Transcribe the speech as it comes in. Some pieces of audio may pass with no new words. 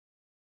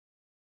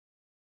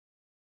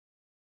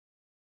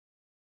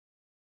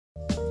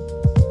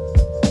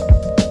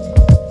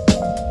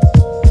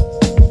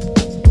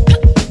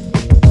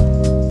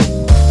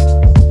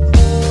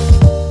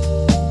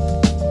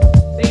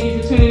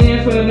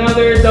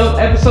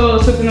episode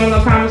of Sipping on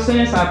No Common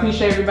Sense. I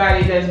appreciate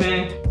everybody that's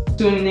been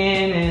tuning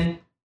in and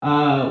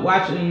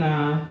watching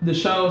the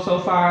show so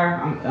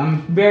far.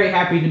 I'm very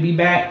happy to be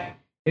back.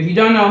 If you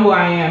don't know who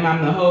I am,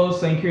 I'm the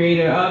host and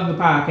creator of the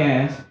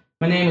podcast.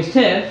 My name is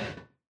Tiff.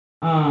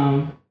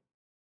 I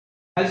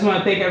just want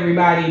to thank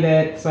everybody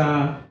that's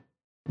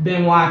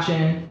been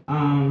watching,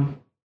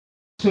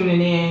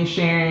 tuning in,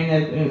 sharing,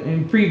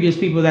 and previous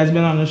people that's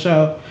been on the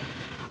show.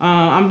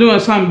 I'm doing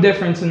something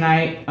different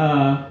tonight.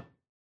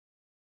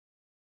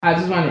 I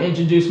just want to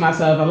introduce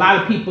myself. A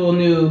lot of people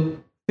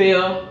knew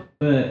Phil,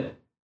 but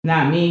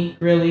not me,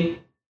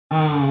 really.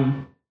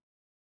 I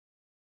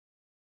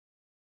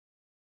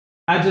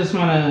just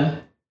want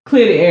to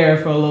clear the air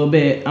for a little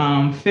bit.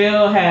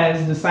 Phil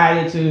has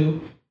decided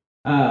to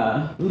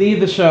leave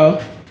the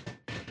show.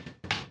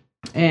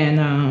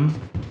 And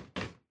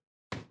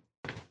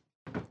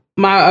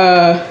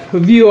my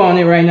view on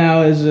it right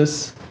now is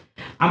just,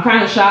 I'm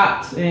kind of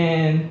shocked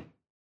and,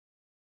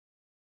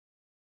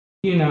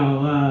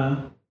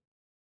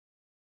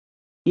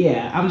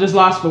 I'm just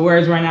lost for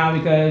words right now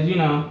because,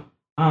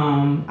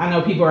 I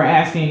know people are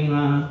asking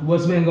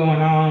what's been going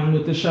on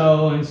with the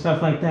show and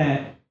stuff like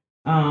that.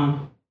 I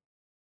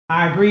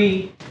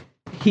agree.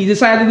 He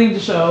decided to leave the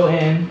show,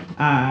 and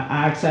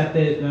I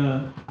accepted.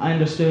 I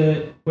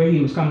understood where he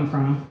was coming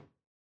from.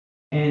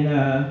 And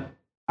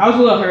I was a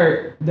little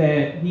hurt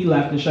that he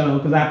left the show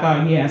because I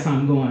thought he had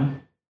something going.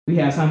 We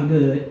had something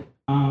good.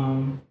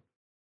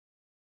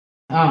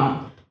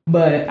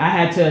 But I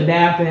had to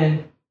adapt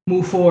and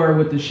move forward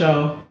with the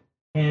show.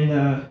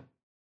 And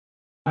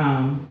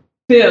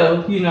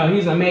Phil, he's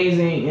an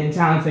amazing and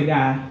talented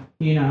guy.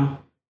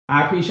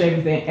 I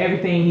appreciate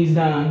everything he's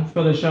done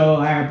for the show.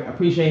 I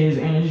appreciate his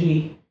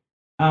energy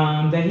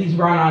that he's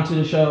brought onto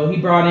the show. He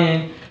brought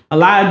in a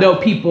lot of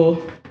dope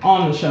people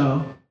on the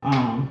show.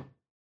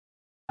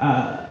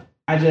 I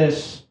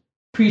just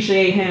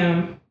appreciate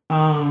him.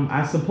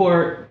 I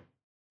support,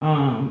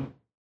 and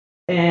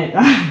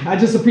I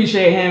just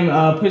appreciate him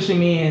pushing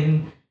me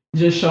and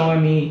just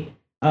showing me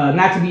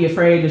not to be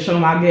afraid to show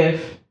my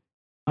gift.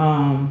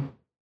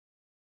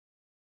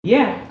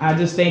 I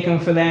just thank him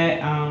for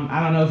that.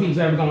 I don't know if he's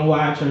ever going to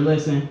watch or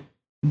listen,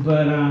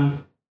 but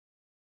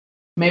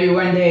maybe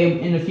one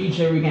day in the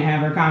future we can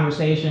have a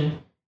conversation.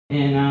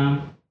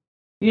 And,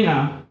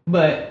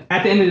 but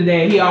at the end of the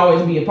day, he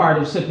always be a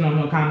part of Sipping on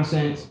No Common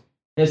Sense.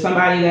 There's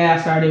somebody that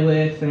I started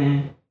with,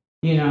 and,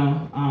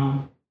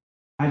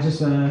 I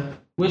just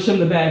wish him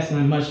the best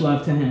and much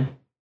love to him.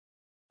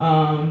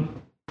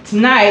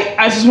 Tonight,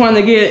 I just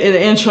wanted to get an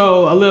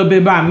intro a little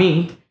bit about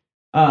me.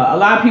 A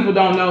lot of people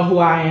don't know who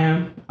I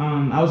am.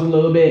 I was a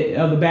little bit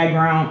of the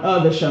background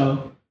of the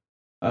show.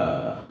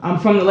 I'm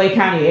from the Lake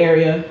County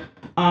area.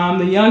 I'm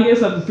the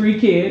youngest of the 3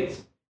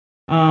 kids.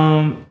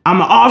 I'm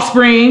an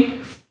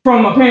offspring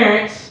from my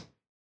parents.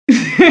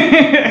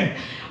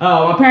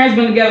 My parents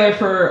been together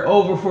for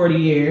over 40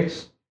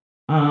 years.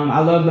 I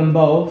love them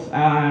both.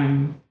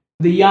 I'm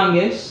the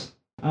youngest.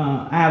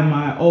 I have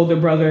my older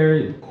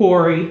brother,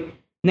 Corey,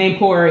 named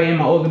Corey, and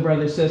my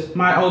older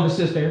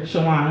sister,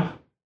 Shawana.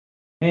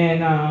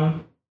 And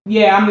I'm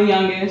the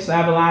youngest. I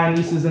have a lot of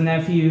nieces and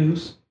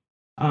nephews.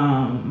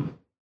 So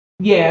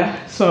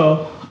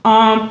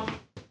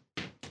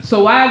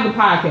why the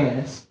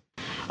podcast?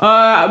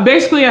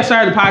 Basically, I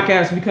started the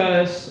podcast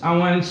because I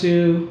wanted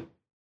to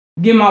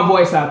get my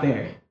voice out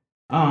there.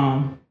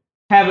 Have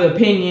an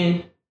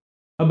opinion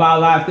about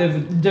a lot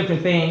of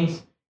different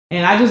things.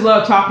 And I just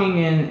love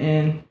talking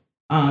and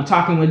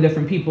talking with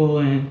different people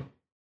and,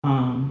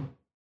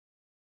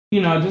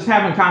 just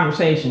having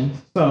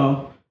conversations.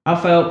 So I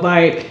felt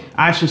like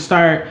I should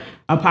start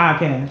a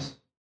podcast.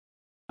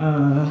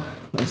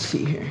 Let's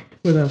see here.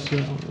 What else do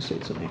I want to say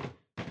today?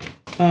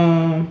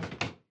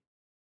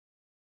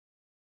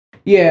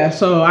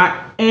 So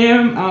I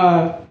am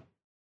an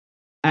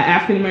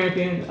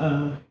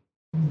African-American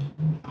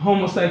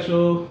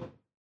homosexual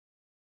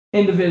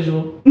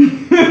individual.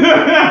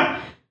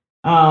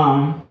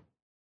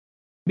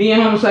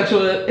 Being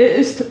homosexual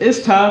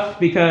it's tough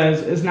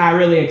because it's not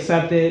really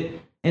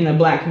accepted in the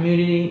Black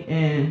community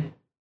and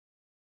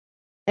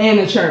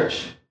the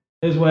church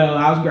as well.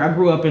 I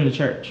grew up in the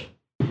church,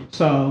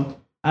 so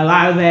a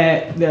lot of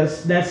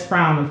that's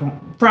frowned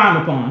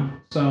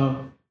upon.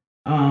 So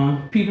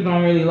people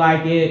don't really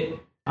like it.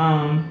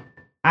 I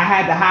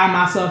had to hide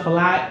myself a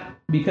lot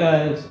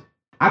because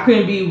I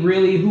couldn't be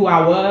really who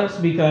I was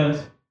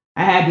because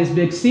I had this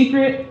big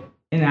secret,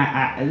 and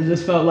I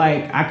just felt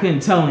like I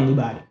couldn't tell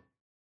anybody.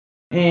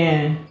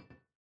 And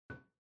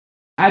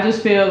I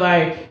just feel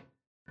like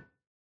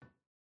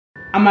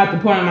I'm at the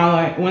point in my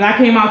life, when I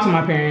came out to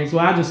my parents,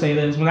 I'll just say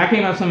this, when I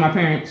came out to my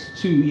parents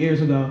 2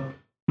 years ago,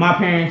 my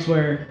parents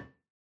were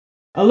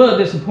a little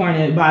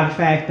disappointed by the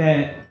fact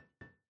that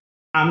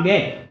I'm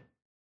gay.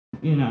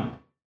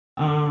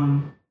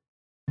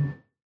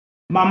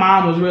 My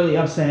mom was really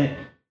upset.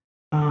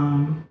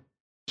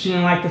 She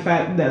didn't like the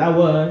fact that I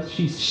was.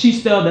 She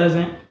still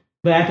doesn't,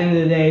 but at the end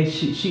of the day,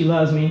 she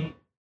loves me.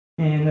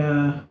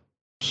 And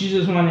she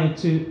just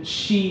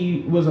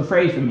she was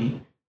afraid for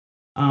me.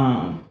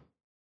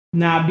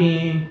 not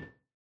being,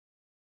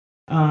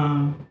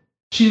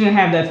 she didn't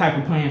have that type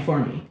of plan for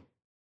me,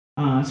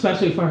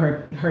 especially for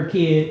her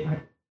kid,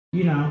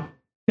 you know,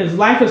 because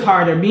life is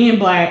harder being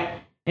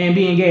Black and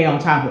being gay on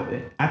top of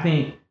it. I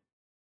think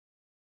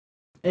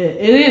it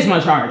is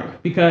much harder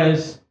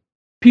because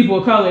people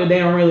of color, they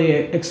don't really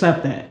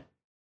accept that,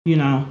 you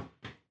know,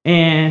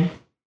 and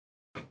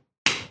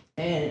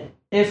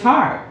it's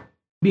hard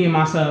being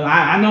myself.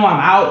 I know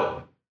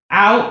I'm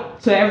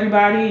out to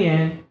everybody,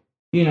 and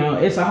you know,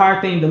 it's a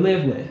hard thing to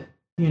live with,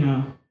 you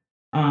know.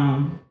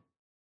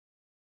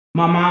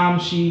 My mom,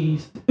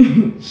 she's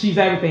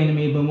everything to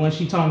me, but when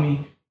she told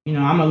me, you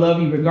know, I'm gonna love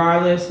you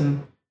regardless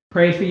and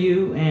pray for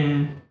you,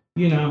 and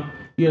you know,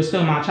 you're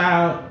still my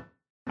child,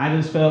 I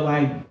just felt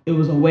like it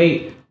was a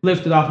weight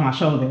lifted off my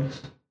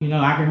shoulders. You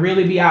know, I can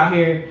really be out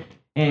here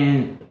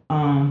and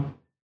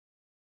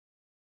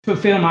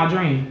fulfill my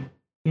dream,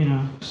 you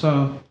know.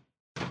 So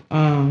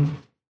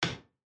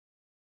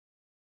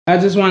I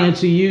just wanted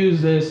to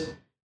use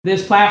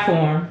this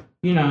platform,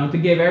 you know, to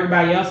give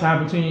everybody else the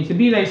opportunity to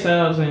be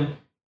themselves and,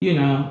 you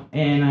know,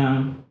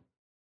 and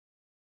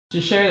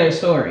to share their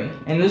story.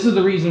 And this is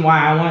the reason why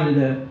I want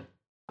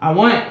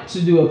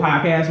to do a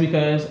podcast,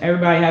 because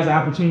everybody has the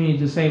opportunity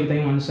to say what they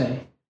want to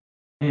say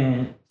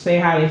and say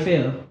how they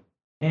feel.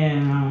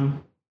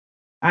 And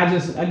I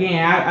just,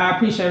 again, I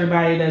appreciate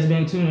everybody that's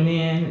been tuning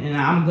in, and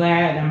I'm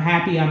glad, I'm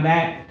happy I'm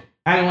back.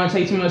 I didn't want to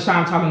take too much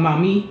time talking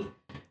about me.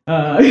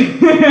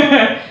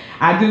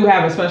 I do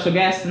have a special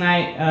guest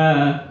tonight.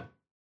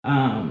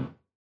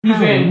 He's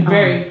been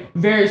very,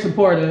 very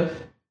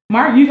supportive.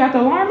 Mark, you got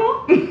the alarm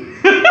on?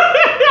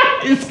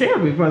 It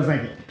scared me for a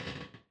second.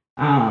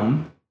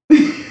 I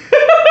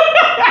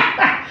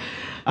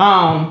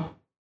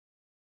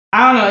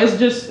don't know. It's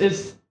just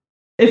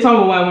it's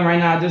overwhelming right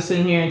now, just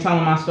sitting here and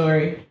telling my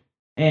story.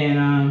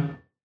 And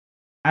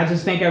I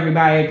just thank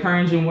everybody,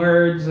 encouraging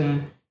words,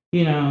 and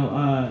you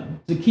know,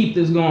 to keep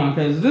this going,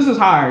 because this is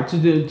hard to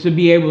do, to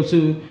be able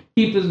to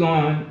keep this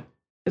going,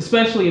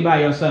 especially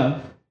by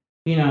yourself.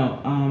 You know,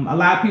 a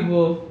lot of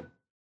people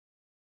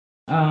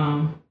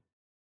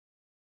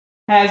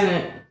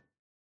hasn't.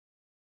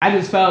 I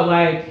just felt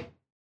like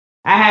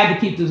I had to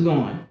keep this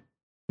going,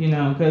 you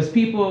know, because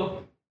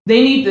people,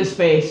 they need this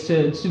space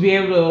to be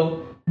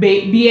able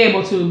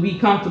to be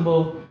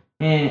comfortable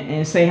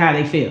and say how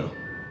they feel,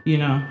 you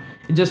know.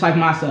 Just like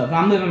myself,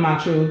 I'm living my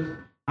truth.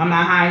 I'm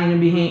not hiding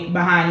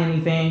behind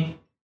anything,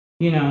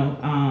 you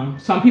know.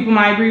 Some people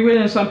might agree with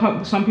it,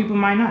 and some people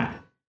might not.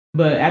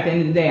 But at the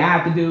end of the day, I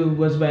have to do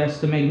what's best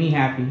to make me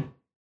happy.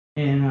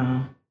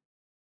 And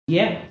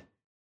yeah,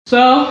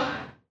 so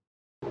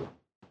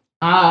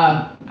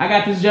I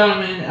got this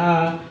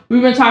gentleman.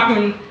 We've been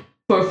talking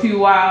for a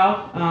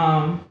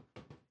while,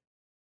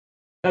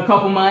 a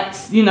couple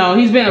months. You know,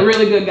 he's been a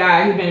really good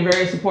guy. He's been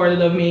very supportive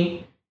of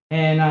me,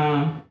 and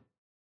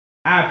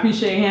I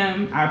appreciate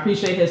him. I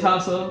appreciate his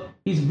hustle.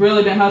 He's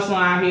really been hustling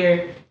out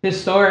here. His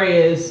story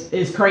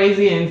is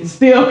crazy and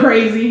still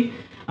crazy.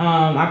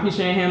 I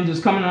appreciate him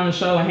just coming on the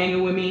show and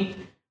hanging with me.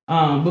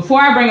 Before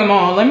I bring him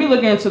on, let me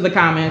look into the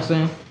comments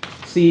and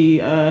see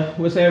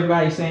what's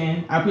everybody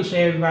saying. I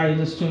appreciate everybody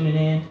just tuning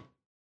in.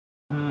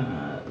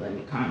 Let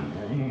me comment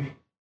in here.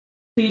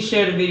 Please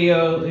share the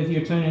video if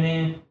you're tuning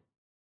in.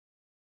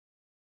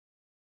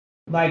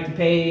 Like the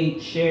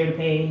page, share the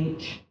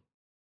page.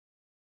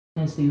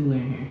 Let's see who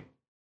in here.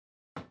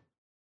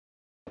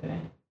 Okay.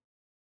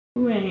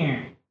 Who in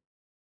here?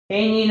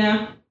 Hey,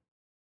 Nina.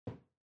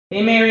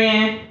 Hey,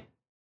 Marianne.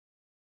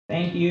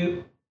 Thank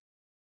you.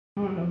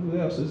 I don't know who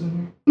else is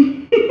in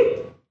here.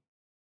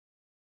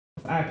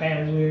 This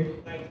iPad is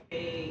weird. Like the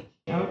page.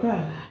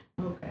 Okay.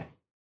 Okay.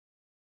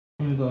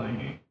 Let me go in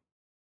here.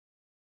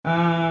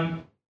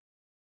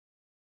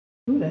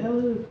 Who the hell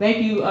is it?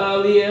 Thank you,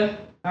 Leah.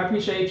 I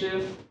appreciate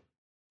you.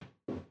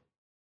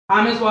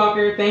 Hi, Miss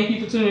Walker. Thank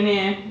you for tuning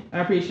in. I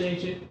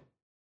appreciate you.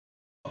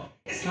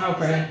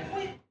 Okay.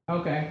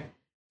 Okay.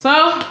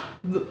 So,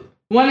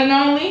 one and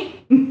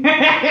only,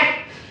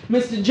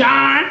 Mr.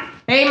 John.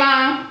 Hey,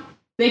 Mom.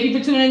 Thank you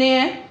for tuning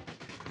in.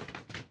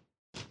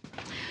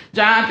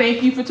 John,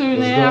 thank you for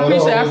tuning in. I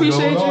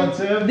appreciate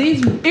you.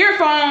 These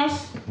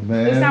earphones,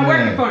 it's not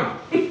working for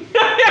me.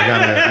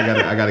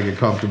 I gotta get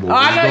comfortable.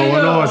 What's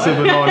going on?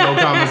 Sipping on No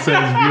Common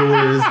Sense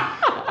viewers,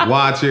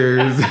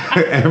 watchers,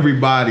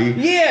 everybody.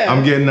 Yeah.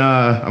 I'm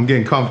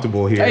getting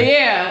comfortable here.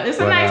 Yeah, it's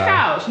a nice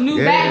couch.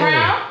 New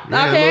background.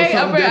 Yeah, okay,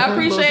 I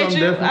appreciate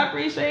you. I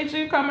appreciate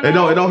you coming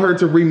on. It don't hurt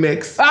to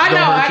remix. I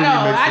know.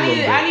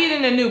 I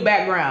needed a new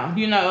background.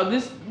 You know,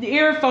 the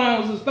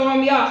earphones was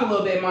throwing me off a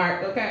little bit,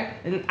 Mark. Okay,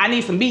 and I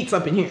need some beats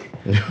up in here.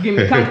 Get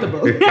me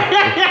comfortable.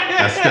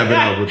 That's stepping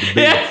up with the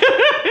beats.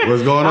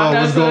 What's going on?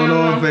 What's going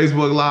on?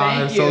 Facebook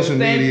Live, social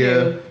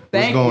media.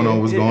 What's going on?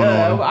 What's going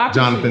on?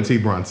 Jonathan T.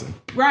 Brunson.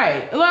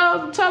 Right.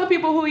 Well, tell the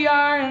people who you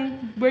are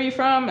and where you're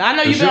from. I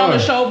know you've been on the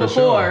show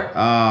before,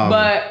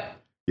 but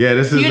yeah,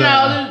 this is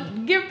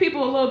give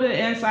people a little bit of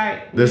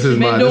insight. This is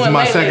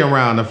my second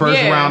round. The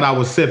first round I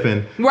was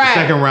sipping. Right. The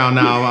second round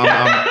now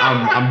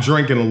I'm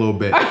drinking a little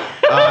bit.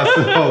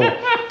 So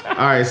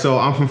All right, so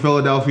I'm from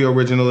Philadelphia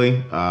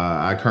originally.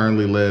 I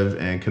currently live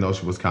in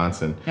Kenosha,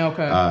 Wisconsin.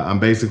 Okay. I'm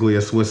basically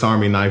a Swiss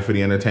Army knife for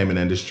the entertainment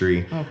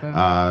industry. Okay.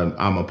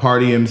 I'm a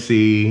party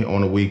MC on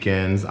the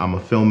weekends. I'm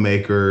a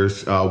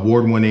filmmaker,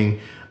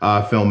 award-winning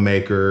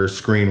filmmaker,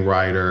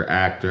 screenwriter,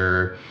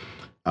 actor.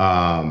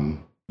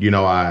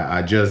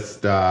 I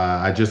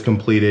just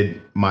completed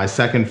my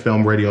second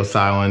film, Radio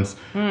Silence,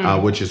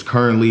 which is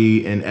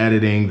currently in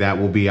editing. That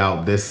will be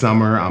out this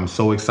summer. I'm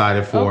so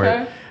excited for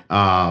it.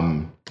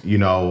 I'm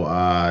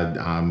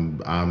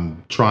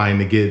trying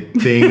to get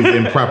things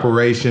in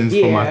preparations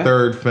for my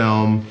third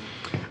film,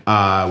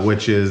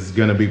 which is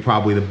going to be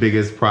probably the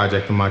biggest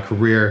project of my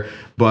career.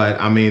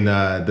 But I mean,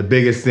 the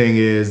biggest thing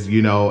is,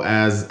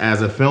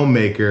 as a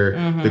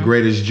filmmaker, the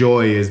greatest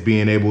joy is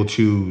being able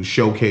to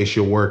showcase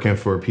your work and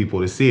for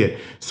people to see it.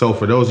 So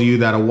for those of you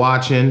that are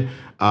watching,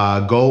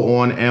 go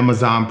on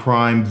Amazon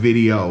Prime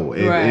Video.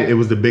 It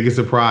was the biggest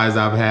surprise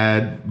I've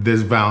had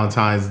this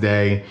Valentine's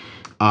Day.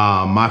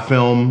 My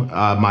film,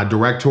 my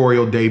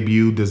directorial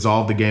debut,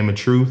 Dissolve the Game of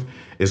Truth,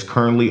 is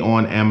currently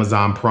on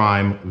Amazon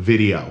Prime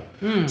Video.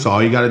 So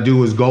all you got to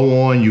do is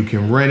go on. You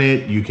can rent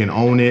it. You can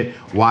own it.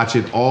 Watch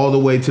it all the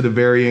way to the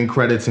very end,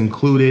 credits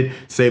included.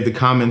 Save the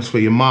comments for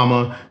your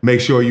mama. Make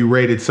sure you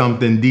rated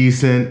something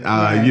decent,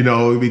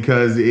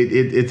 because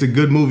it's a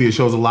good movie. It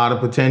shows a lot of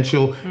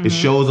potential. It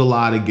shows a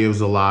lot. It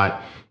gives a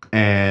lot.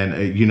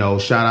 And,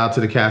 shout out to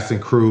the cast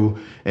and crew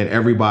and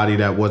everybody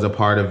that was a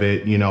part of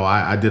it.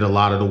 I did a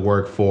lot of the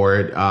work for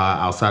it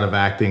outside of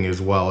acting as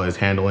well as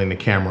handling the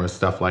camera and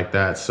stuff like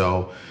that.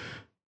 So,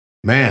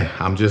 man,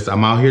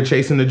 I'm out here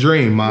chasing the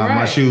dream.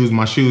 My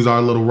shoes are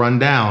a little run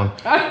down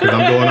because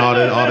I'm doing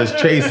all this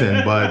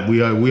chasing, but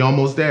we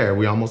almost there.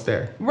 We almost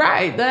there.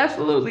 Right.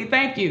 Absolutely.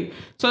 Thank you.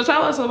 So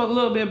tell us a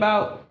little bit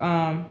about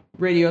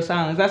Radio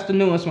Silence. That's the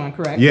newest one,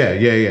 correct?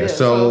 Yeah.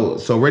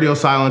 So Radio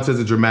Silence is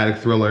a dramatic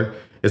thriller.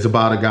 It's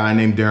about a guy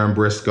named Darren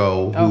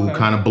Briscoe who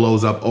kind of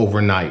blows up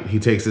overnight. He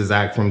takes his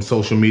act from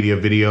social media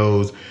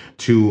videos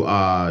to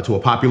a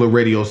popular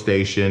radio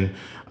station,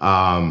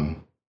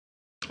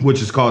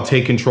 which is called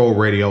Take Control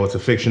Radio. It's a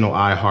fictional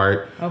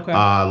iHeart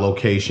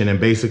location. And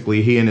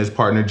basically, he and his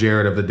partner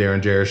Jared of the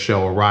Darren Jarrett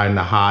Show are riding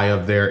the high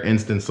of their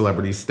instant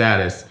celebrity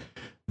status.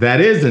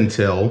 That is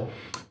until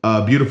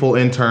a beautiful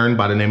intern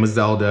by the name of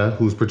Zelda,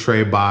 who's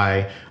portrayed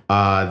by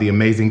the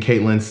amazing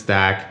Caitlin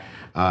Stack.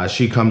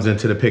 She comes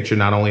into the picture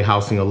not only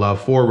housing a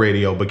love for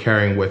radio, but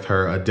carrying with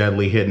her a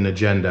deadly hidden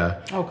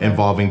agenda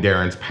involving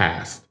Darren's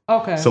past.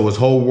 So his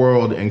whole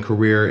world and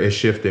career is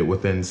shifted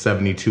within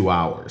 72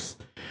 hours.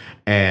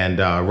 And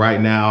right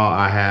now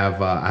I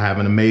have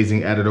an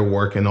amazing editor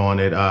working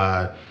on it.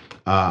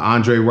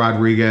 Andre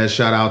Rodriguez,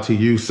 shout out to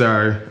you,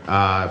 sir,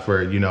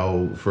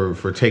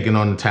 for taking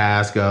on the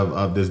task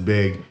of this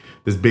big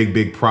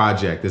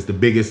project. It's the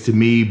biggest to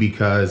me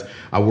because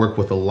I work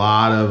with a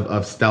lot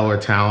of stellar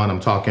talent.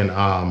 I'm talking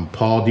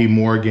Paul D.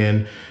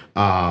 Morgan,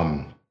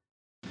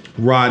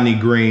 Rodney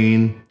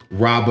Green,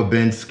 Rob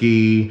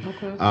Babinski,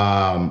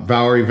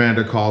 Valerie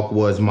Vanderkalk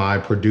was my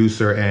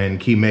producer and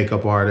key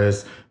makeup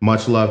artist.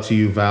 Much love to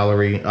you,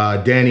 Valerie.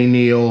 Danny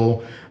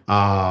Neal,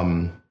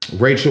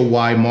 Rachel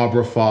White,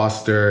 Marlboro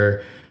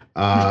Foster.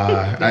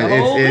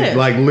 It's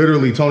like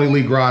literally Tony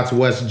Lee Gratz,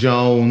 Wes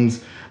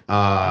Jones.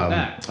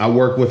 I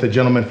work with a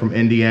gentleman from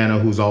Indiana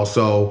who's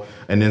also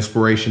an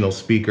inspirational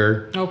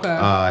speaker.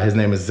 His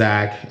name is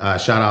Zach.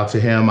 Shout out to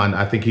him.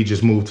 I think he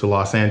just moved to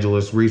Los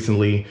Angeles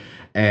recently.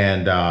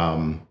 And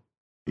I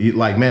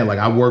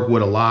work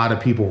with a lot of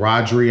people.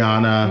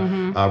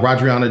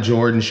 Rodriana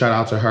Jordan, shout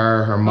out to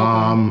her, her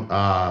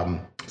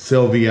mom,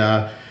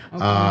 Sylvia,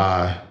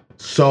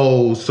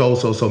 so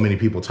many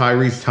people.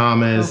 Tyrese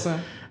Thomas,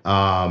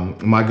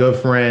 my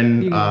good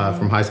friend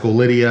from high school,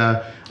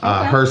 Lydia.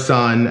 Her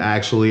son,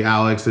 actually,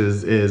 Alex,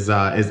 is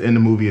in the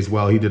movie as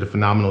well. He did a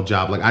phenomenal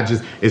job.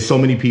 It's so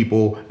many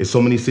people, it's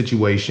so many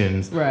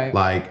situations. Right.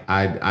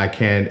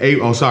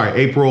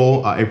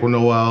 April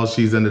Noel,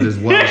 she's in it as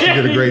well. She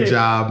did a great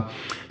job.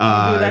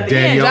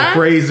 Danielle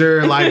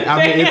Fraser,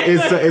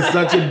 it's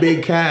such a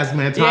big cast,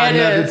 man. Todd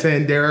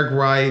Netherton, Derek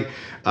Wright.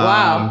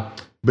 Wow.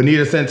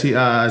 Benita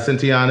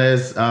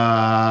Sentianes,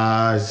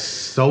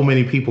 so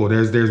many people.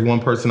 There's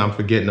one person I'm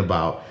forgetting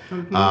about.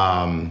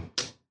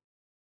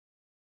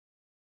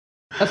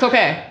 That's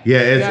okay. Yeah,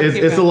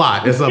 it's a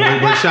lot.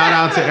 But shout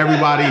out to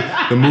everybody.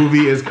 The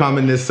movie is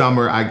coming this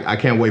summer. I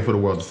can't wait for the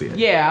world to see it.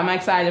 Yeah, I'm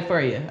excited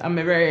for you. I'm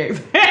very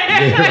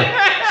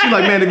excited. She's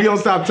like, man, if you don't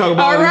stop talking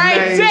about all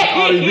these names,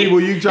 all these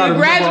people, you try to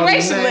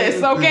graduation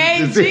list,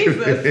 okay?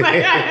 Jesus.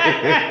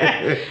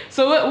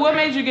 So what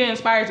made you get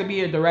inspired to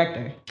be a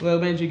director? What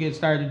made you get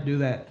started to do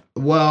that?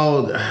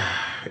 Well,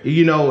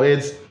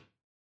 it's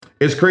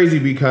crazy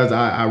because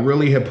I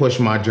really had pushed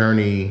my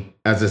journey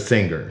as a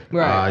singer.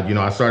 Right.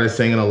 I started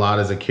singing a lot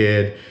as a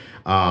kid.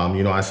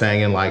 I sang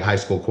in high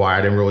school choir.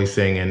 I didn't really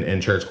sing in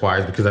church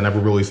choirs because I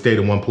never really stayed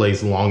in one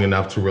place long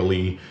enough to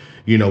really,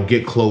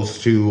 get close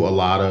to a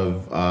lot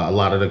of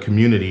the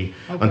community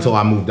until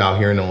I moved out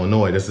here in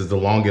Illinois. This is the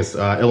longest,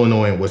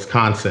 Illinois and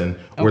Wisconsin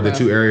were the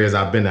two areas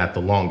I've been at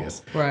the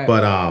longest. Right.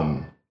 But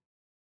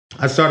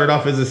I started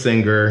off as a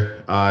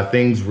singer.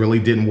 Things really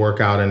didn't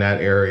work out in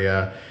that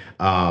area.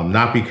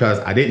 Not because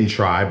I didn't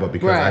try, but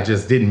because I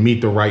just didn't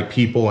meet the right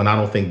people. And I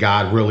don't think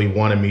God really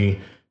wanted me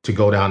to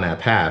go down that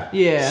path.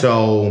 Yeah.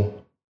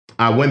 So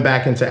I went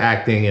back into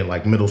acting in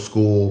like middle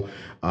school,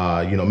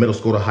 middle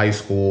school to high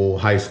school, a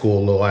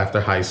little after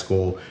high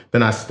school.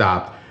 Then I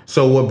stopped.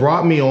 So what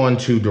brought me on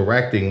to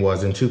directing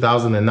was in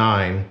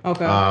 2009.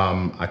 Okay.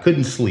 I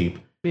couldn't sleep.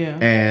 Yeah.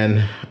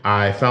 And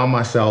I found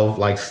myself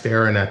like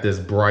staring at this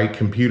bright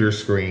computer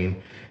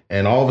screen,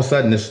 and all of a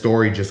sudden this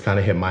story just kind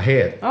of hit my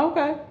head.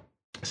 Okay.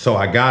 So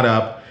I got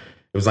up.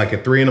 It was like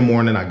at 3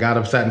 a.m. I got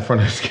up, sat in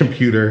front of this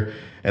computer,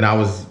 and I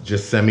was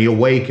just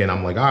semi-awake. And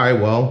I'm like, all right,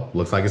 well,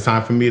 looks like it's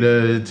time for me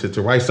to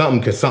write something,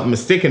 because something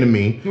is sticking to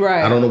me.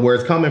 Right. I don't know where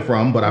it's coming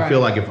from, but I feel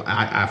like if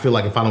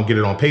I don't get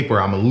it on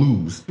paper, I'm gonna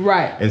lose.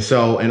 Right. And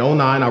so in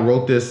 2009, I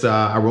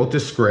wrote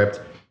this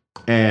script.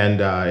 And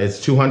it's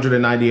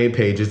 298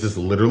 pages. It's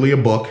literally a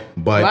book,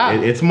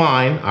 but it's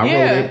mine. I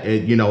wrote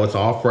it. It's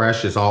all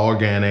fresh. It's all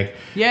organic.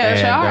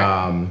 Yeah,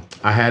 and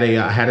I had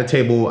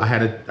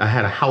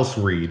a house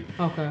read.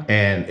 Okay.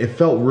 And it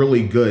felt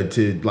really good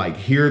to like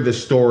hear the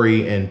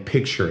story and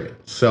picture it.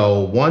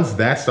 So once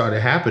that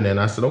started happening,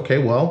 I said, okay,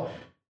 well,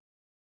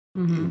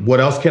 what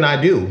else can I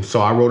do?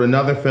 So I wrote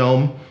another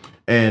film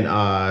in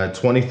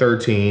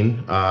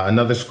 2013,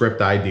 another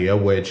script idea,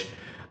 which.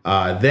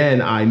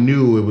 Then I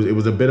knew it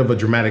was a bit of a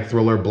dramatic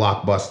thriller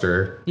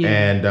blockbuster,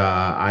 and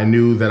I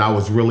knew that I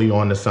was really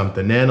onto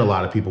something. Then a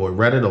lot of people had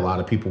read it, a lot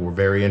of people were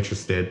very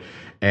interested,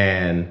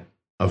 and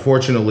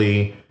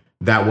unfortunately,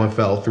 that one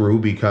fell through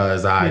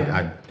because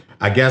I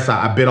guess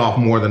I bit off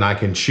more than I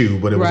can chew,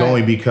 but it was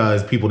only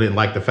because people didn't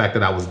like the fact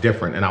that I was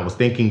different and I was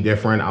thinking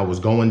different, I was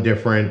going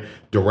different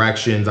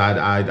directions.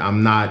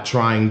 I'm not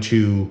trying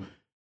to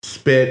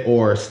spit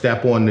or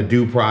step on the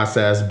due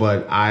process,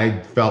 but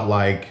I felt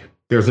like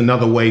there's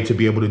another way to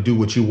be able to do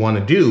what you want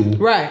to do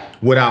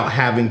without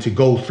having to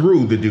go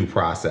through the due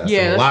process.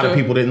 Yeah, and a lot of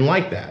people didn't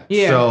like that.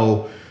 Yeah.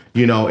 So,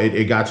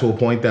 it got to a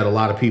point that a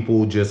lot of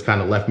people just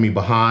kind of left me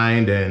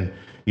behind and,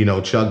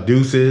 chuck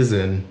deuces.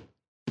 And,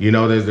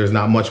 there's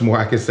not much more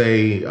I could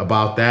say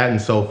about that.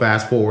 And so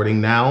fast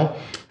forwarding now,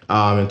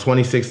 in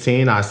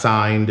 2016, I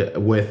signed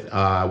with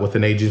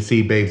an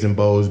agency, Babes and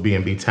Bows,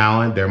 B&B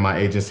Talent. They're my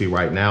agency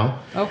right now.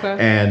 Okay.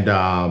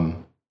 And,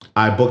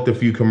 I booked a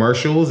few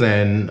commercials,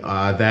 and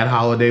that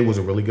holiday was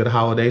a really good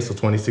holiday. So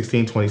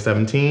 2016,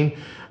 2017,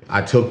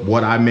 I took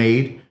what I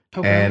made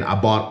and I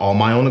bought all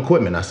my own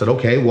equipment. I said,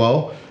 okay,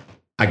 well,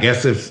 I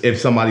guess if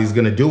somebody's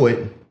going to do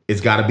it,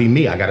 it's got to be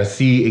me. I got to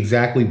see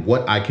exactly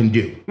what I can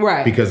do.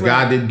 Right. Because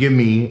God didn't give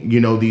me,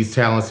 these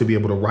talents to be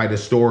able to write a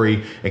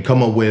story and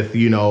come up with,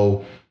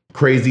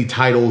 crazy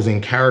titles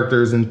and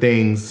characters and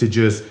things to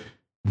just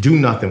do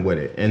nothing with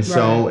it. And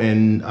so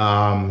in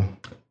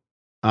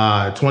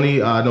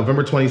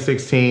November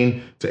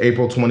 2016 to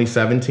April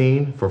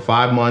 2017, for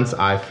 5 months,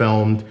 I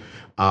filmed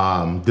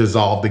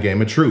Dissolve the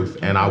Game of Truth.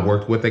 And I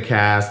worked with the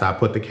cast. I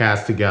put the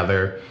cast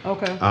together.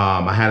 Okay.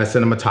 I had a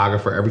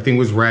cinematographer. Everything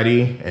was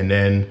ready. And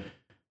then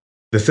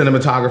the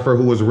cinematographer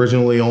who was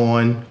originally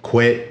on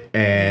quit.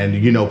 And,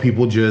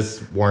 people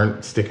just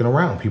weren't sticking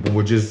around. People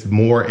were just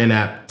more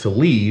inapt to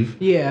leave.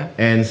 Yeah.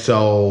 And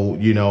so,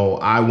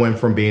 I went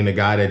from being the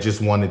guy that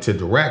just wanted to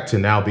direct to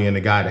now being the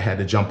guy that had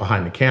to jump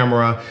behind the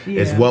camera,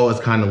 as well as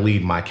kind of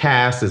lead my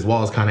cast, as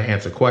well as kind of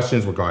answer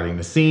questions regarding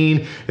the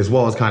scene, as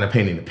well as kind of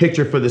painting the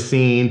picture for the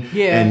scene.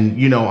 Yeah. And,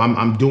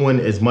 I'm doing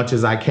as much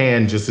as I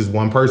can just as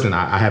one person.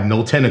 I have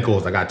no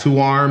tentacles. I got 2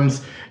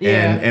 arms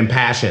and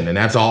passion. And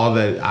that's all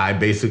that I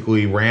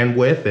basically ran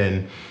with.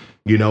 And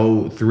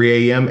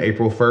 3 a.m.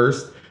 April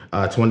 1st,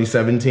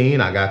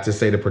 2017, I got to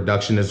say the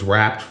production is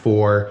wrapped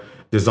for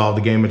Dissolve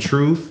the Game of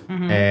Truth.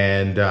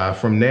 And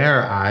from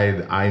there,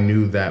 I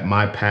knew that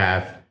my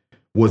path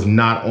was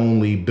not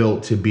only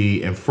built to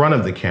be in front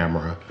of the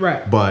camera,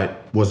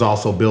 but was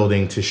also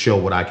building to show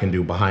what I can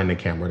do behind the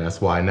camera. That's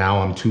why now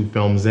I'm 2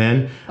 films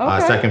in.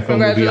 Second film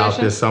will be out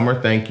this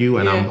summer. Thank you.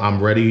 And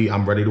I'm ready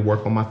to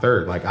work on my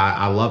third. Like,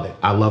 I love it.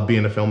 I love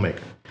being a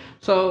filmmaker.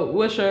 So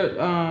what's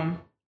your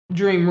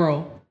dream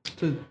role?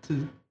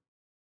 It's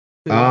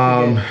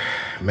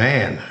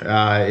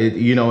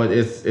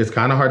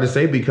kind of hard to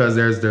say because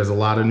there's a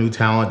lot of new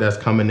talent that's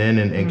coming in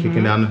and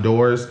kicking down the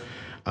doors.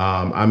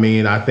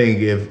 I think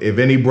if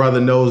any brother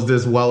knows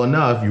this well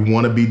enough, you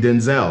want to be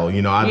Denzel.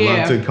 I'd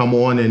love to come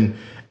on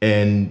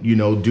and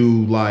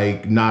do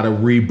like not a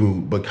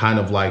reboot, but kind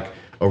of like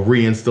a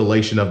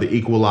reinstallation of The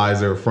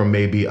Equalizer from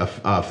maybe a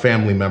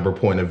family member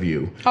point of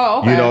view. Oh,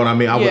 okay. You know what I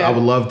mean? I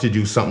would love to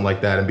do something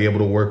like that and be able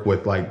to work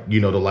with like, the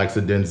likes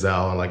of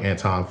Denzel and like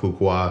Anton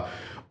Fuqua,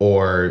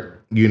 or,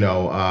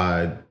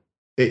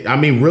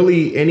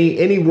 really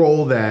any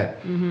role that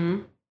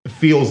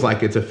feels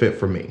like it's a fit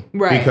for me.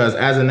 Right. Because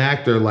as an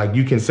actor, like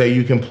you can say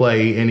you can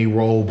play any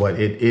role, but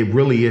it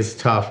really is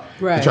tough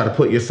to try to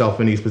put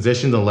yourself in these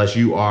positions unless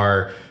you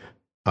are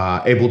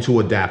able to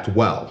adapt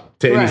well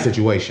to any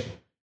situation.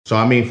 So,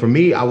 I mean, for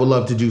me, I would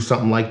love to do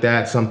something like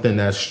that, something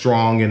that's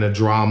strong in the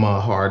drama,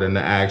 hard in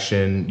the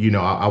action. You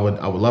know, I would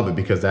love it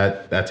because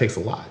that takes a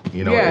lot.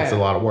 You know, it's a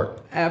lot of work.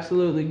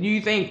 Absolutely. Do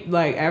you think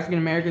like African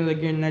Americans are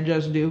getting their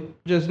just due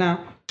just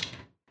now?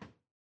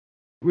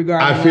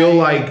 I feel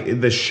like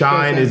the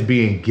shine is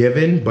being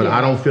given, but I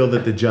don't feel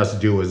that the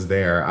just due is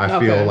there. I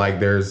feel like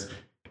there's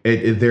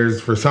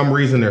for some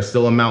reason there's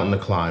still a mountain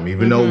to climb,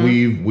 even though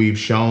we've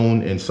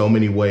shown in so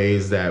many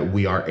ways that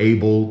we are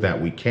able, that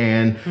we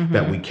can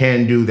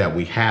do, that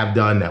we have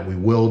done, that we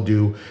will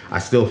do. I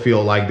still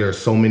feel like there's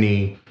so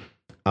many,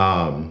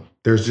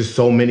 there's just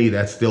so many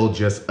that's still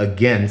just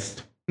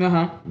against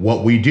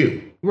what we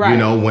do. Right. You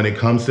know, when it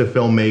comes to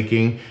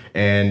filmmaking,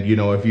 and you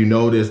know, if you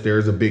notice,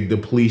 there's a big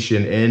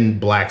depletion in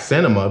Black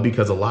cinema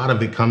because a lot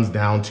of it comes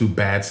down to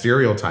bad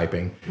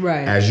stereotyping,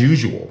 as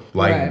usual.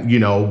 Like, you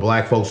know,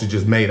 Black folks are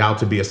just made out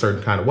to be a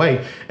certain kind of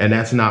way, and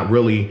that's not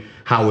really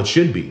how it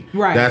should be.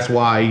 Right. That's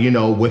why, you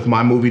know, with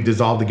my movie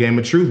Dissolve the Game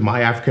of Truth,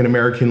 my African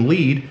American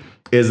lead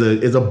is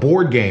a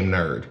board game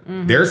nerd.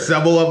 There's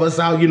several of us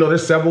out, you know,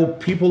 there's several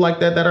people like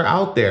that are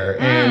out there,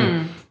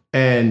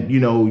 and you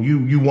know,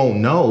 you won't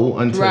know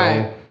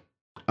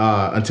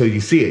until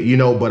you see it, you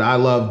know. But I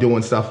love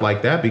doing stuff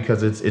like that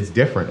because it's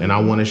different, and I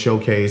want to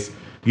showcase,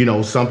 you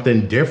know,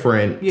 something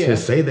different to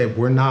say that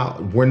we're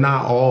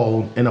not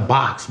all in a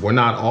box. We're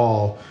not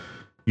all,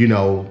 you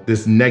know,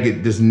 this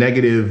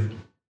negative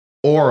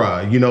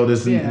aura, you know,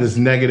 this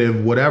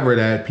negative whatever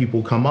that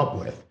people come up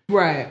with.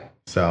 Right.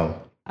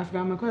 So I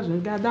forgot my question.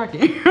 It got dark.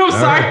 I'm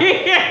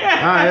sorry.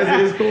 All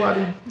right, it's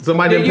cool.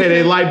 Somebody didn't pay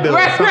their light bill.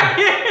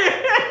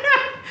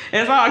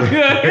 It's all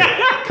good.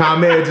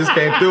 ComEd just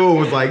came through and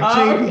was like,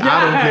 Ching,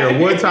 I don't care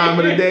what time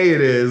of the day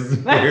it is.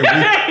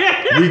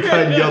 we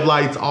cutting your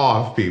lights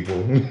off, people.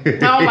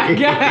 Oh my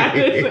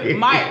God.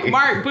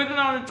 Mark, put it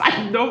on the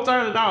time. Don't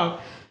turn it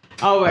off.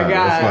 Oh my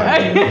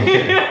God.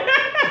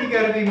 You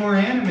gotta be more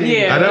animated.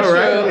 Yeah, I know,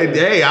 right? True.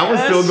 Hey, I was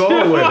still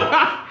going with it.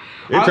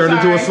 It turned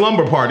into a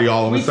slumber party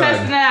all of a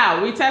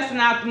sudden. We testing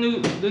out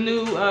the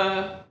new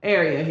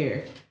area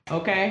here.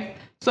 Okay?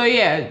 So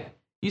yeah,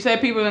 you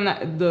said people are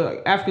not,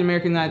 the African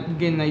American not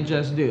getting they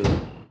just due.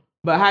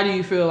 But how do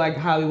you feel like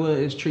Hollywood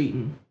is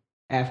treating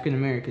African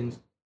Americans?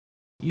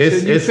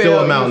 It's still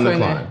a mountain to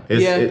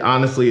climb.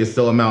 Honestly, it's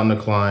still a mountain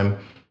to climb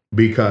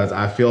because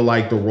I feel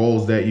like the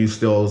roles that you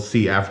still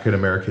see African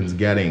Americans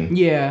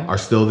getting are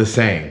still the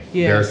same.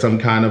 Yeah. There's some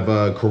kind of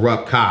a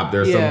corrupt cop.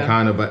 There's some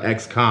kind of an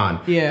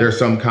ex-con. Yeah. There's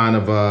some kind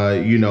of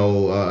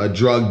a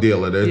drug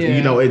dealer. There's,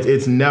 you know,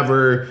 it's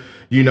never,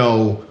 you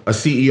know, a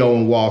CEO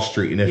on Wall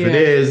Street. And if it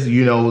is,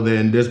 you know,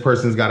 then this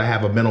person's got to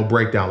have a mental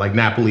breakdown like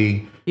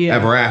Napoli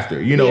Ever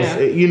After. You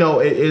know,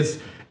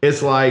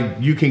 it's like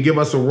you can give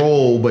us a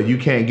role, but you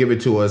can't give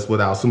it to us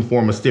without some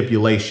form of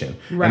stipulation.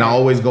 Right. And I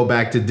always go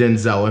back to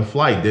Denzel in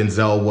Flight.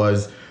 Denzel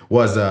was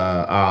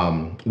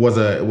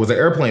an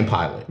airplane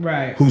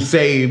pilot, who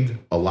saved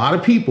a lot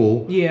of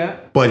people. Yeah.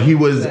 But he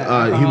was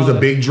a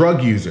big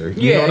drug user.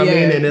 You know what I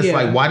mean? And it's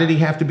like, why did he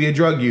have to be a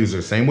drug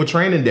user? Same with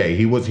Training Day.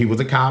 He was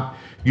a cop,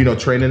 you know,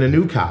 training a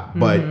new cop,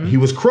 but he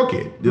was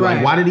crooked. Right.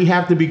 Like, why did he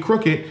have to be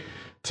crooked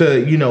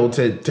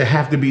to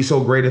have to be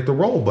so great at the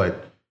role?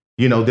 But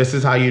you know, this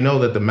is how you know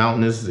that the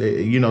mountain is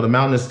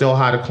still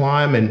high to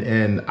climb.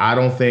 And I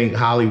don't think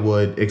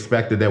Hollywood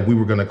expected that we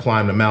were going to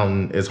climb the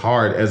mountain as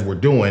hard as we're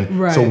doing.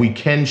 Right. So we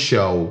can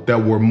show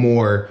that we're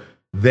more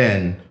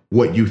than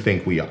what you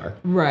think we are.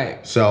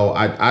 Right. So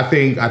I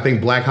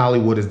think Black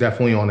Hollywood is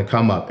definitely on the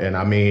come up. And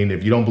I mean,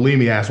 if you don't believe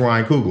me, ask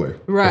Ryan Coogler.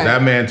 Right. Because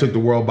that man took the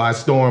world by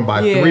storm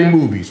by 3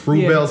 movies: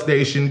 Fruitvale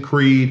Station,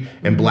 Creed,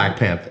 and Black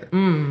Panther.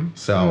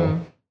 So,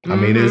 I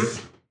mean,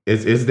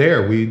 it's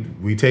there.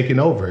 We taking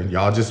over.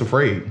 Y'all just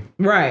afraid.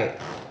 Right.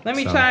 Let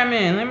me chime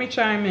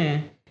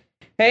in.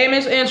 Hey,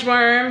 Miss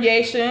Inchworm,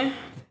 Yation.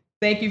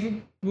 Thank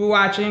you for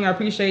watching. I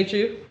appreciate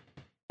you.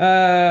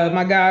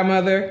 My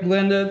godmother,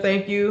 Glenda,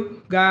 thank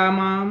you.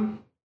 Godmom,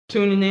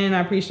 tuning in.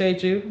 I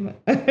appreciate you.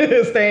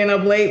 Staying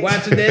up late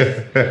watching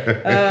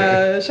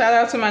this. Shout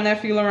out to my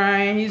nephew,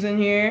 Lorian. He's in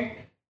here.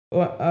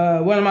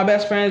 One of my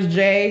best friends,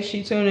 Jay,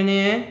 she tuning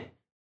in.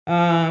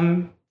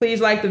 Please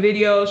like the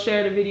video,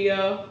 share the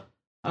video.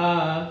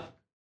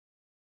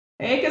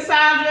 Hey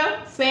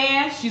Cassandra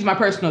Sands, she's my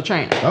personal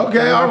trainer.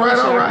 Okay, all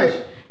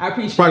right. I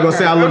appreciate. Probably gonna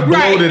say I look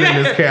bloated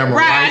in this camera.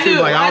 Right, she's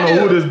like, I don't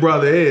know who this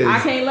brother is. I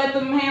can't let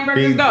them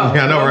hamburgers go.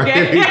 Yeah, I know,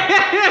 okay?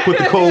 Right? Put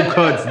the cold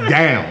cuts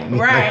down.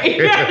 Right.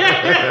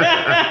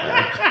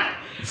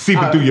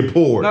 Seeping through your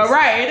pores. No,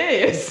 right,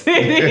 it is.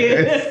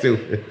 It's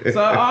stupid.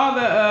 So all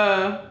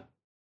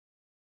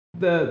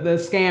the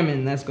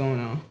scamming that's going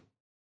on,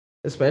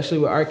 especially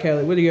with R.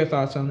 Kelly. What are your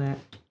thoughts on that?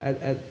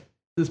 At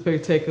this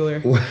particular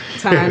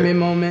time and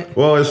moment?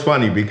 Well, it's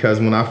funny because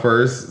when I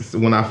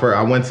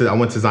went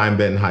to Zion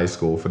Benton High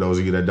School. For those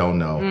of you that don't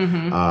know,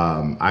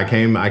 I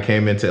came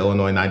into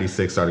Illinois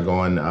 '96, started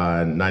going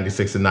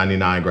 '96 and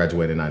 '99,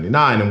 graduated in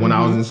 '99, and when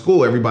I was in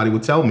school, everybody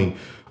would tell me,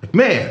 like,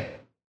 man,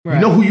 Right.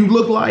 You know who you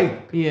look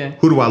like? Yeah.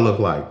 Who do I look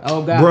like?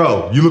 Oh, God.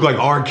 Bro, you look like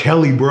R.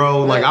 Kelly,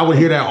 bro. Like, I would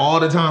hear that all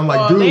the time.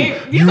 Like,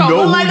 dude, you know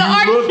look who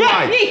like you look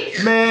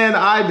like. Man,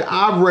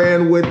 I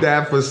ran with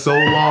that for so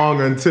long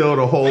until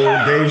the whole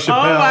Dave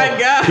Chappelle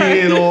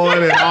peeing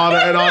on and all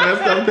that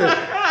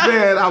stuff.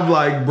 Man, I'm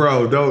like,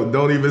 bro,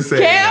 don't even say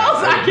Kels,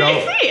 that. I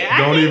can't see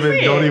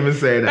it. Don't even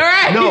say that. All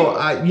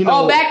right.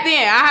 No, back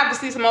then, I have to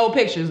see some old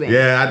pictures then.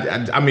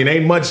 Yeah, I mean,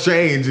 ain't much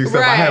change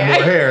except I have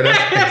more hair.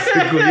 That's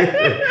basically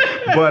it.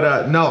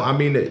 But no, I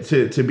mean,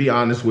 to be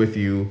honest with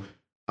you,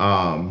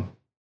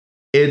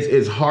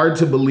 it's hard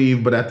to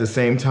believe, but at the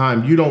same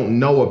time, you don't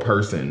know a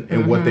person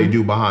and what they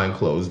do behind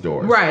closed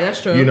doors. Right,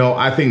 that's true. You know,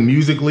 I think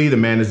musically, the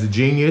man is a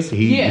genius.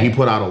 He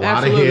put out a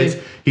lot of hits.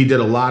 He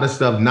did a lot of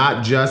stuff,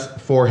 not just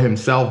for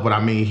himself, but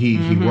I mean, he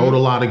wrote a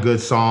lot of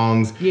good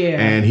songs. Yeah.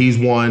 And he's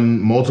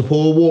won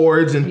multiple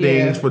awards and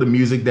things for the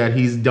music that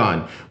he's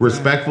done.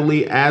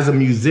 Respectfully, as a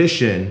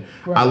musician,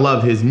 I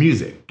love his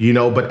music, you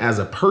know, but as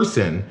a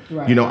person,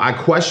 you know, I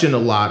question a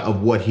lot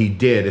of what he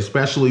did,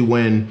 especially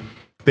when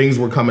things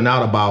were coming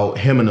out about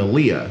him and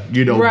Aaliyah,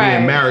 you know,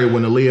 being married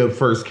when Aaliyah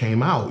first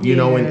came out, you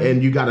know,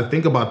 and you got to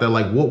think about that.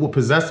 Like, what would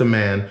possess a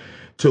man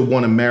to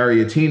want to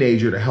marry a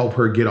teenager to help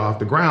her get off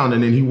the ground?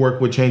 And then he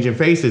worked with Changing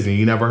Faces, and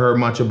you never heard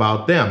much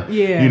about them.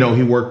 Yeah. You know,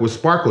 he worked with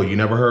Sparkle. You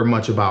never heard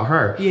much about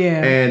her.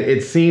 Yeah. And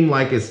it seemed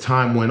like as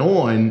time went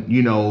on,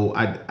 you know,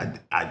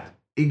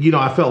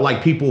 I felt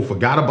like people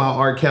forgot about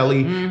R.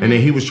 Kelly, and then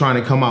he was trying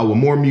to come out with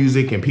more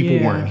music and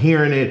people weren't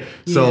hearing it.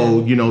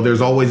 So, you know,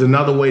 there's always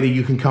another way that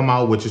you can come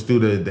out, which is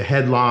through the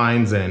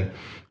headlines. And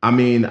I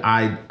mean,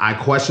 I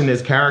question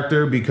his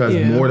character because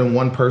more than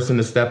one person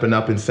is stepping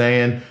up and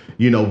saying,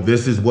 you know,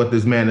 this is what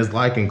this man is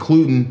like,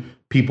 including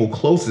people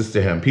closest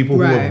to him, people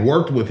who have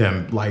worked with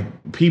him, like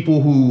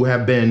people who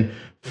have been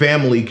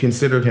family,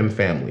 considered him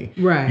family,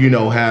 you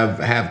know,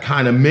 have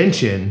kind of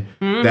mentioned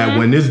that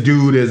when this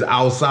dude is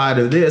outside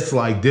of this,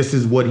 like, this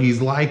is what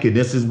he's like and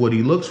this is what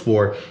he looks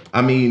for.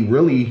 I mean,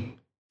 really,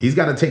 he's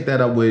got to take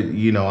that up with,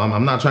 you know,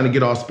 I'm not trying to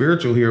get all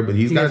spiritual here, but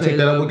he's got to take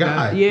that up with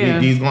God. Yeah.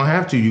 He's going to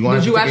have to. You're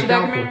going to have to. Did you watch the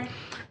documentary?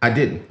 I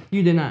didn't.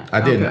 You did not? I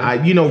didn't.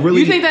 I, you know,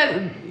 really. You think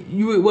that,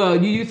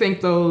 you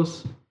think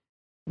those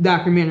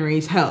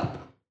documentaries help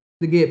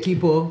to get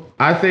people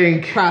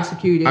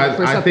prosecuted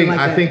for something like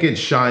that? I think it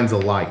shines a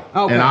light.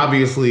 Okay. And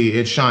obviously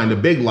it shined a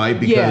big light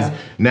because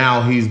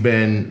now he's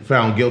been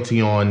found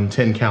guilty on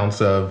 10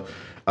 counts of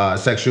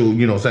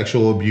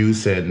sexual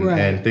abuse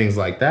and things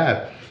like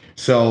that.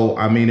 So,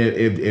 I mean,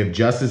 if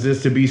justice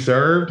is to be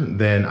served,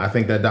 then I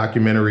think that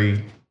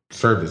documentary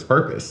served its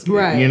purpose.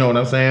 Right. You know what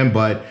I'm saying?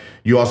 But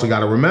you also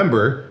got to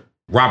remember,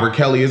 Robert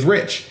Kelly is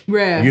rich.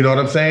 Right. You know what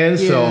I'm saying?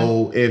 Yeah.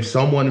 So if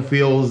someone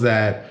feels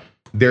that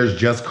there's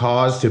just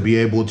cause to be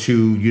able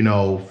to, you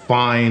know,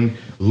 find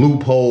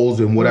loopholes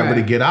and whatever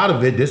to get out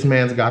of it, this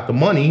man's got the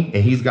money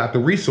and he's got the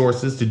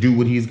resources to do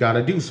what he's got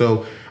to do.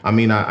 So, I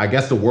mean, I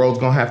guess the world's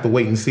going to have to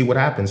wait and see what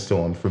happens to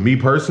him. For me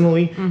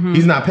personally,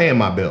 he's not paying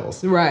my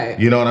bills. Right.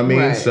 You know what I mean?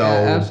 Right. So,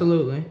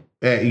 absolutely.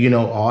 You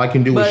know, all I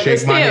can do is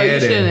shake my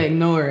head. You shouldn't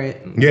ignore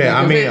it. Yeah,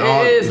 I mean,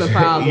 it is a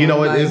problem. You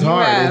know, it's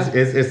hard.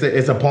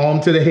 It's a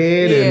palm to the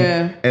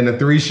head and the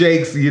 3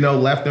 shakes, you know,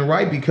 left and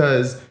right,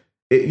 because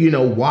you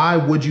know, why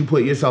would you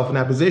put yourself in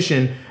that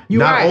position?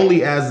 Not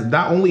only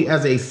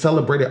as a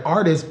celebrated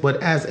artist,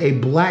 but as a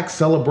Black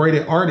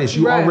celebrated artist.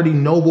 You already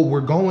know what we're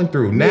going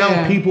through.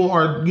 Now people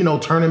are, you know,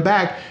 turning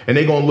back and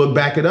they're going to look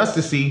back at us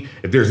to see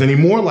if there's any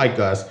more like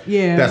us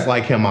that's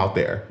like him out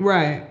there.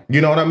 Right. You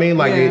know what I mean?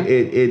 Like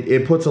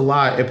it puts a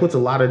lot of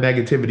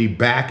negativity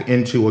back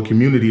into a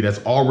community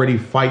that's already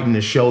fighting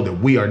to show that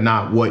we are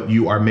not what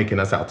you are making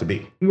us out to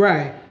be.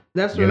 Right.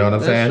 That's true. You know what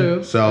I'm saying?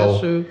 True. So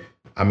that's true.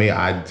 I mean,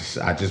 I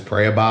just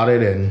pray about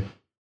it, and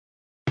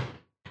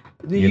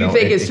do you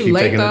think it's too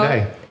late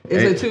though?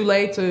 Is it too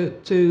late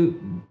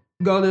to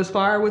go this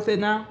far with it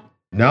now?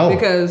 No,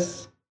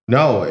 because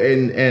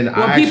and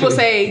when people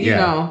say, you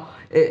know,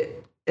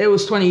 it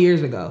was 20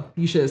 years ago,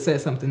 you should have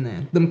said something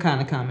then. Them kind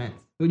of comments.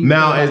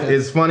 Now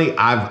it's funny.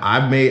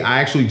 I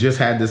actually just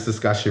had this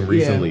discussion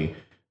recently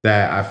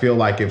that I feel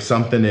like if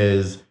something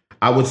is,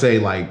 I would say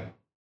like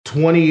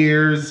 20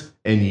 years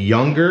and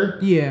younger,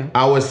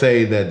 I would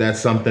say that that's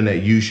something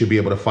that you should be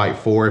able to fight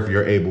for if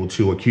you're able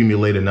to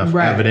accumulate enough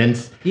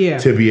evidence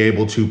to be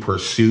able to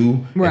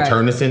pursue and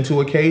turn this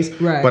into a case.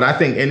 Right. But I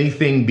think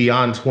anything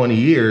beyond 20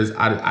 years,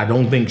 I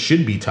don't think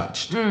should be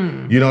touched.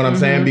 You know what I'm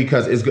saying?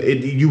 Because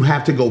you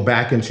have to go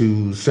back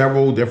into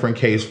several different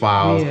case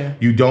files. Yeah.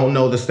 You don't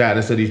know the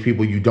status of these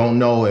people. You don't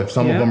know if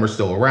some of them are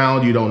still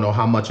around. You don't know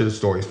how much of the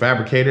story is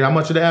fabricated, how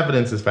much of the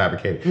evidence is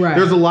fabricated. Right.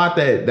 There's a lot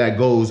that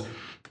goes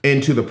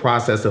into the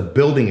process of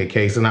building a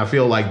case. And I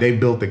feel like they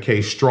built the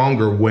case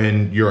stronger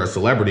when you're a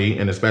celebrity,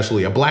 and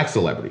especially a Black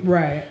celebrity.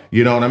 Right.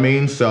 You know what I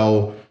mean?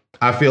 So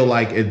I feel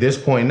like at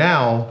this point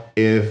now,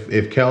 if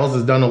Kels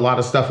has done a lot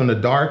of stuff in the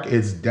dark,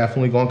 it's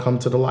definitely going to come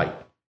to the light.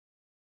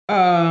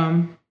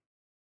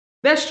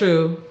 That's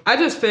true. I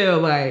just feel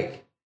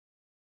like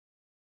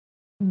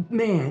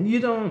man, you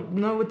don't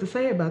know what to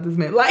say about this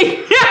man. Like,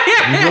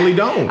 you really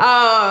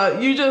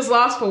don't. You just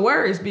lost for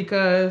words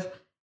because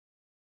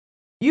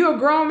you're a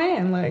grown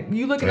man. Like,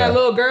 you looking at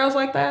little girls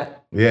like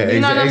that. Yeah, you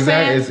know what I'm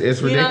saying? It's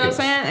ridiculous. You know what I'm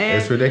saying?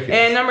 And, it's ridiculous.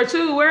 And number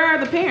two, where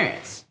are the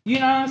parents? You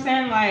know what I'm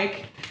saying?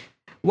 Like,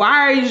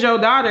 why is your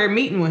daughter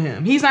meeting with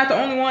him? He's not the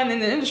only one in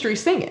the industry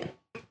singing.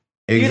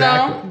 Exactly. You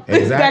know?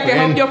 That can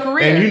help your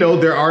career. And you know,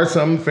 there are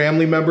some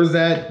family members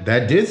that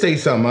did say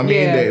something. I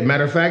mean,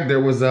 matter of fact, there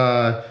was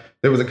a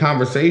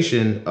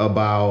conversation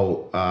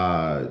about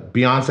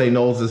Beyonce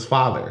Knowles'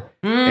 father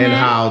and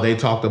how they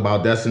talked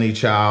about Destiny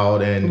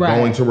Child and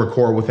going to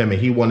record with him,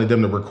 and he wanted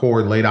them to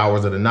record late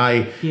hours of the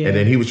night, and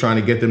then he was trying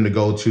to get them to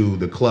go to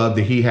the club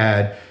that he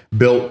had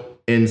built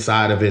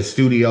inside of his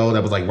studio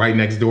that was like right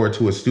next door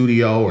to a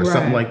studio or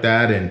something like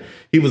that, and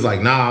he was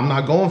like, nah, I'm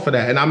not going for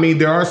that. And I mean,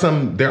 there are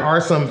some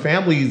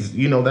families,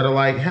 you know, that are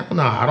like, hell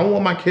no, I don't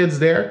want my kids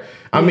there.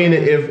 I mean,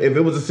 if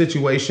it was a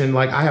situation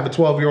like, I have a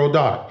 12-year-old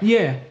daughter.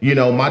 Yeah. You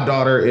know, my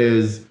daughter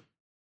is,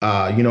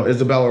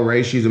 Isabella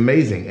Ray, she's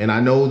amazing. And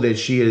I know that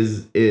she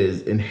is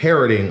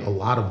inheriting a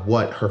lot of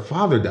what her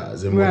father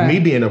does. And with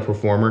me being a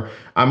performer,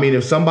 I mean,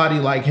 if somebody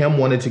like him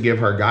wanted to give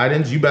her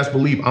guidance, you best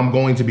believe I'm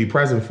going to be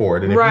present for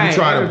it. And if you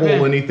try to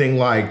pull anything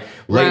like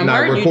late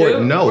night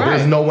recording,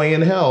 there's no way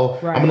in hell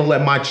I'm going to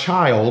let my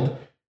child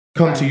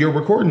come to your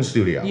recording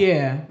studio.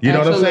 Yeah. You know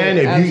what I'm saying?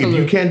 If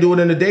you can't do it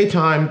in the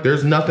daytime,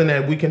 there's nothing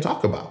that we can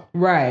talk about.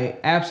 Right.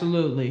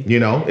 Absolutely. You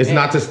know, it's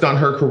not to stunt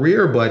her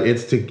career, but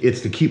it's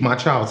to keep my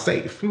child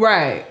safe.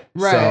 Right.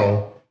 Right.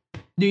 So,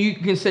 do you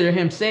consider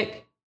him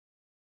sick?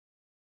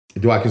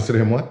 Do I consider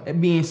him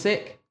what? Being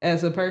sick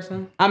as a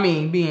person? I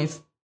mean, being,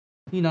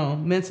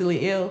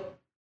 mentally ill?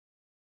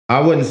 I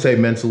wouldn't say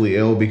mentally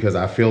ill because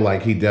I feel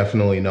like he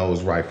definitely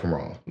knows right from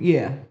wrong.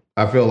 Yeah.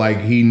 I feel like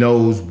he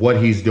knows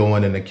what he's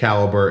doing and the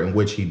caliber in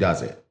which he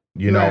does it.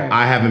 You know,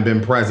 I haven't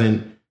been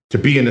present to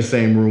be in the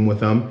same room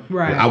with him.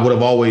 Right. I would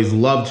have always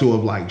loved to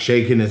have like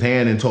shaken his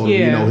hand and told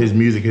him, his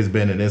music has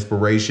been an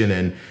inspiration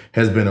and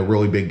has been a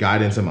really big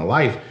guidance in my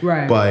life.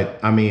 Right. But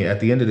I mean, at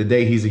the end of the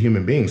day, he's a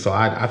human being. So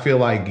I feel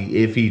like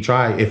if he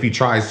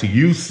tries to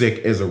use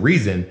sick as a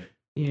reason,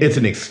 it's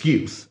an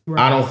excuse.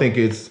 Right. I don't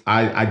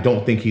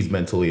think he's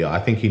mentally ill. I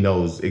think he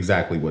knows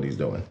exactly what he's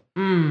doing.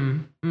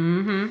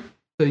 Mm-hmm.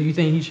 So you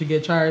think he should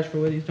get charged for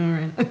what he's doing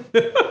right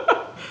now?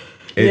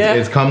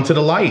 It's come to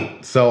the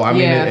light. So I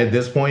mean, at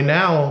this point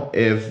now,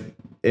 if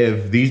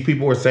these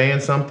people are saying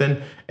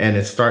something and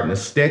it's starting to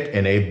stick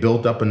and they've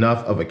built up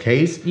enough of a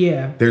case,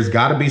 there's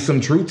got to be some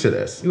truth to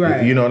this.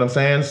 Right. You know what I'm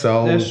saying?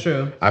 So that's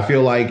true. I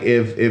feel like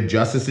if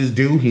justice is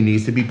due, he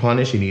needs to be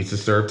punished. He needs to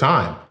serve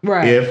time.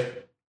 Right. If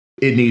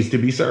it needs to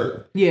be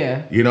served.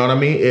 Yeah. You know what I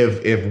mean?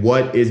 If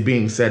what is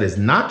being said is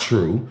not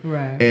true,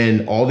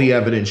 and all the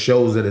evidence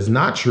shows that it's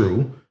not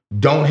true,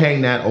 don't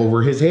hang that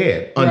over his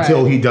head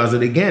until he does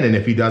it again. And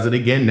if he does it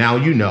again, now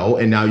you know,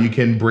 and now you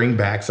can bring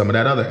back some of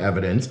that other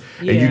evidence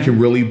and you can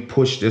really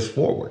push this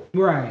forward.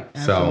 Right.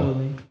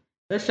 Absolutely. So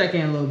let's check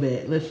in a little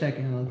bit.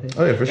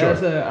 Oh yeah, for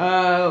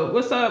sure.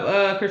 What's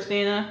up,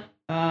 Christina?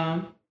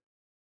 Anton,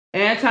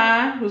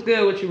 what's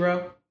good with you,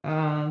 bro?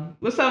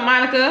 What's up,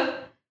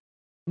 Monica?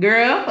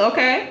 Girl,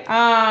 okay.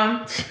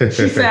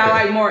 She said I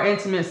like more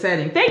intimate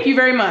setting. Thank you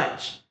very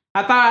much.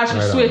 I thought I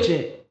should switch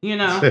it,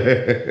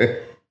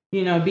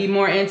 be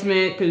more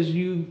intimate because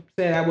you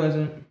said I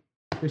wasn't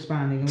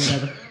responding or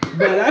whatever.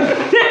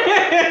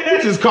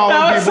 But just calling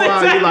people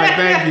out. You're like,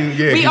 thank you.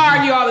 Yeah, we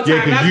argue all the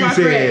time. That's my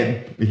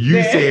friend.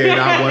 You said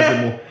I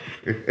wasn't more.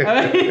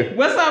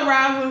 What's up,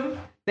 Roslyn?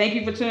 Thank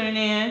you for tuning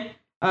in.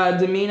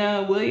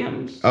 Demina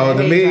Williams. Oh,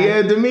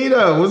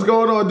 Demina. What's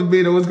going on,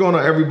 Demina? What's going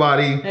on,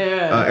 everybody?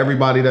 Yeah.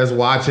 Everybody that's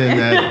watching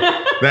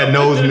that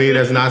knows me,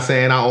 that's not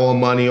saying I owe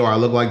money or I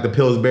look like the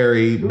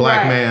Pillsbury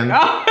black man.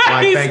 Oh,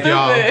 like, thank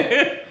y'all.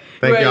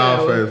 Thank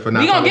y'all for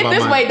not. We gonna get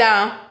this way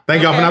down.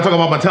 Thank y'all for not talking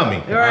about my tummy.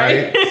 All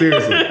right.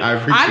 Seriously, I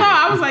appreciate it. I know.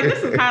 I was like,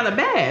 this is kind of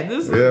bad.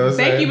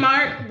 Thank you,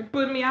 Mark, for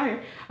putting me out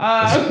here.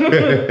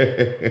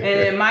 And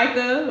then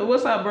Micah,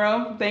 what's up,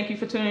 bro? Thank you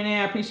for tuning in.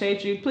 I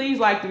appreciate you. Please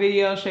like the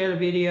video, share the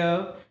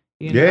video.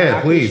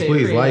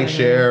 Please like,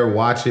 share,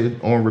 watch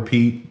it on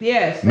repeat.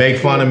 Yes. Make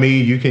fun of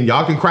me.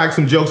 Y'all can crack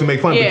some jokes and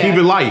make fun, but keep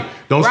it light.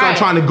 Don't start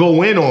trying to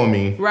go in on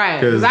me. Right.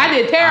 Because I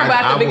did terrible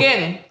at the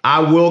beginning.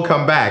 I will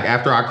come back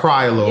after I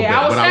cry a little bit.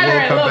 I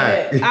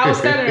was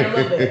stuttering a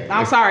little bit.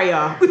 I'm sorry,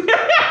 y'all.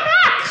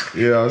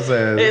 You know what I'm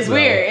saying? It's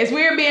weird. It's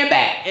weird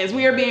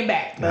being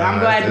back. But I'm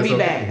glad to be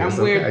back. I'm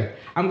weird. Okay.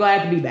 I'm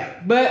glad to be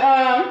back.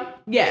 But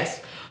yes.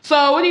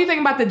 So what do you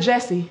think about the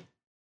Jesse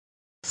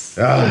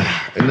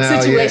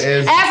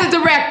situation as a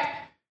director?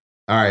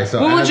 All right. So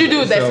what would you do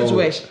with that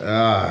situation?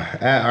 All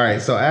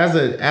right. So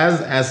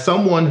as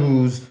someone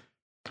who's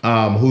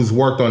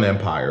worked on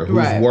Empire,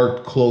 who's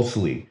worked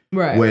closely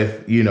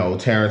with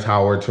Terrence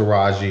Howard,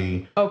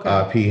 Taraji,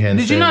 P. Henson.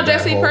 Did you know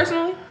Jesse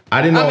personally?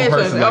 I didn't know him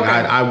personally. Okay.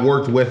 I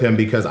worked with him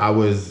because I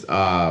was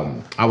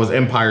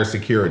Empire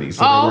security.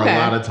 So there were a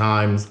lot of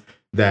times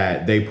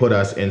that they put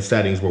us in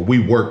settings where we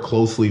work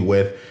closely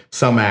with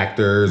some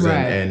actors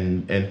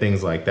and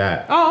things like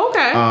that. Oh,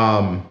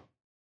 okay.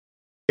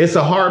 it's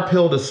a hard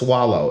pill to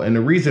swallow. And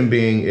the reason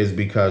being is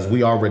because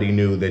we already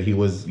knew that he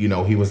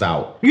was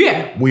out.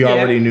 Yeah. We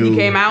already knew he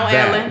came out.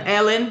 that.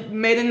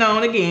 Ellen made it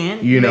known again.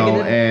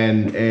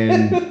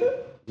 And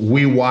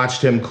we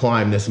watched him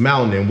climb this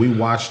mountain, and we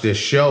watched this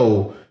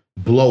show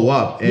blow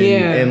up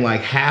in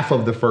like half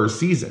of the first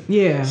season.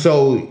 Yeah.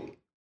 So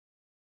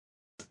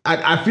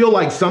I feel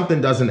like something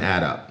doesn't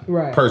add up,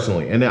 right?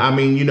 Personally. And I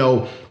mean,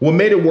 what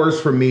made it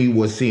worse for me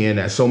was seeing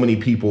that so many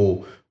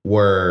people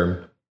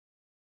were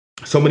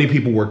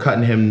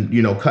cutting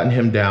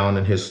him down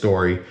in his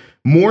story,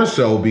 more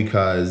so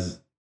because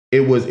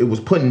it was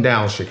putting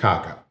down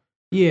Chicago.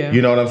 Yeah.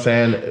 You know what I'm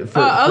saying?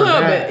 A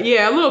little bit.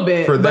 Yeah, a little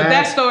bit. But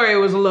that story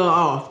was a little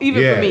off,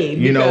 even for me.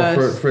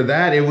 Because, for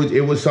that, it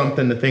was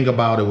something to think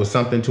about. It was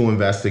something to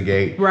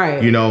investigate.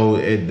 Right.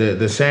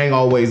 The saying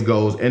always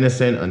goes,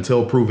 innocent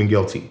until proven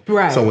guilty.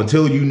 Right. So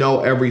until you know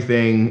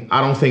everything,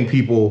 I don't think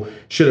people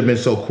should have been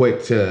so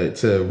quick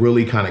to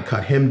really kind of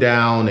cut him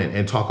down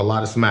and talk a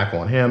lot of smack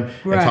on him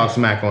and talk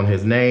smack on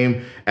his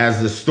name.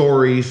 As the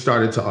story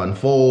started to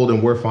unfold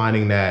and we're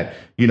finding that,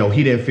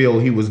 he didn't feel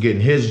he was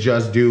getting his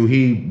just due.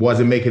 He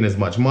wasn't making as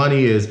much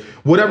money as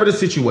whatever the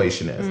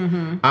situation is.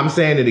 Mm-hmm. I'm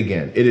saying it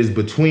again. It is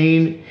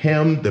between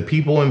him, the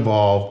people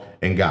involved,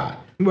 and God.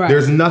 Right.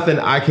 There's nothing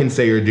I can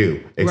say or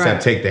do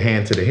except take the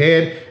hand to the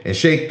head and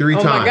shake 3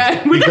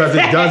 times because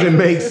it doesn't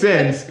make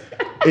sense.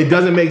 It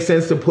doesn't make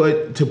sense to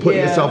put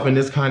yourself in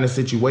this kind of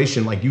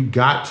situation. Like, you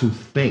got to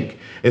think,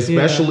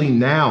 especially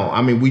now.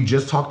 I mean, we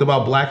just talked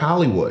about Black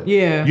Hollywood.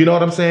 Yeah. You know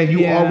what I'm saying?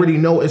 You already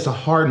know it's a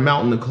hard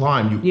mountain to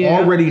climb. You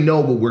already know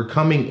what we're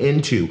coming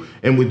into.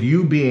 And with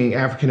you being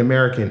African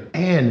American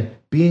and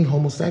being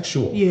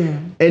homosexual. Yeah.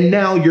 And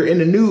now you're in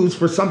the news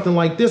for something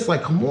like this.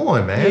 Like, come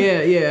on, man.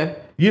 Yeah, yeah.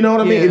 You know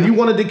what I mean? If you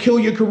wanted to kill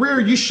your career,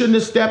 you shouldn't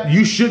have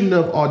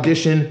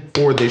auditioned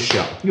for this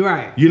show.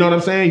 Right. You know what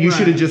I'm saying? You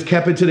should have just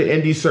kept it to the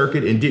indie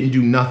circuit and didn't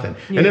do nothing.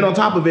 Yeah. And then on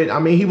top of it, I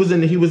mean, he was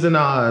in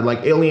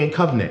like Alien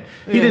Covenant.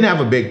 He didn't have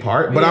a big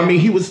part, but I mean,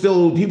 he was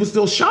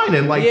still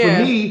shining. Like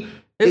for me,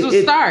 this was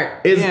a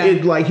start.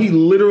 It like he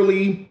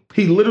literally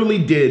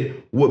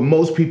did what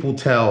most people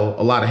tell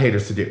a lot of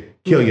haters to do.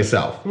 Kill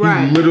yourself.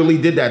 Right. He literally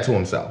did that to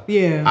himself.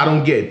 Yeah. I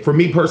don't get it. For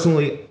me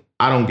personally,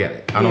 I don't get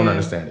it. I don't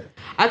understand it.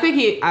 I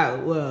think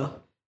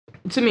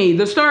to me,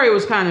 the story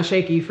was kind of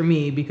shaky for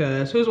me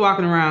because who's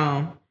walking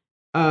around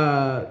 2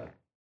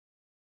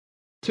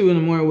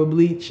 a.m. with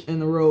bleach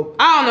and the rope?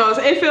 I don't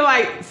know. It feel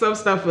like some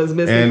stuff was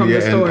missing from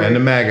the story. And the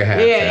MAGA hats.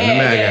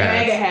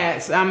 MAGA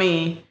hats. I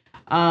mean,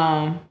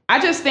 I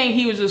just think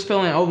he was just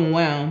feeling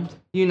overwhelmed.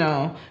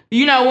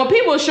 When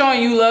people are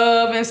showing you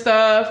love and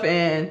stuff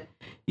and,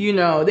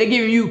 they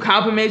giving you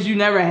compliments you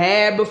never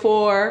had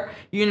before,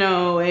 and...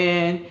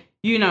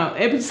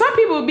 and some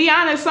people, be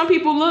honest, some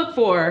people look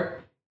for,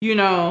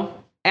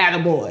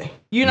 attaboy.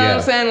 You know what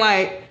I'm saying?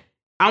 Like,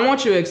 I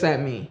want you to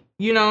accept me.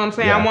 You know what I'm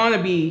saying? I want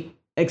to be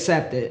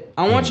accepted.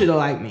 I want you to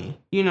like me.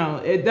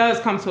 It does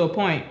come to a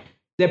point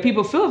that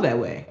people feel that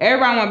way.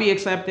 Everybody want to be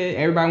accepted.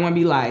 Everybody want to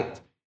be liked.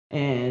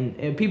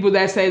 And people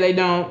that say they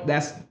don't,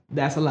 that's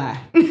a lie.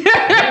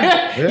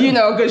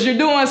 Because you're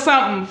doing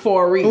something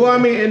for a reason. Well, I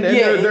mean, and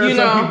there are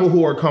some people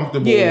who are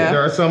comfortable. Yeah.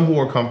 There are some who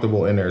are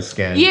comfortable in their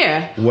skin.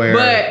 Yeah.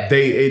 Where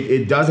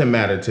it doesn't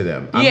matter to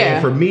them. I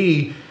mean, for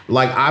me,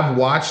 like, I've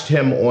watched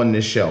him on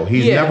this show.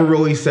 He's never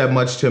really said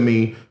much to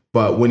me.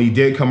 But when he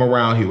did come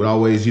around, he would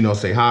always,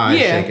 say hi,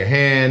 shake a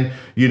hand.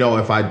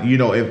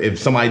 If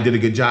somebody did a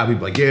good job, he'd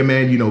be like, yeah,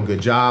 man,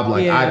 good job.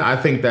 Like, I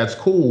think that's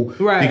cool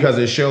because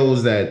it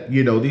shows that,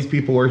 these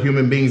people are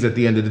human beings at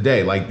the end of the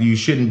day. Like, you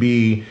shouldn't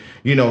be,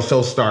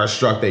 so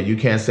starstruck that you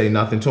can't say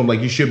nothing to them.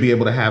 Like, you should be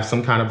able to have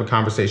some kind of a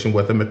conversation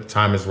with them if the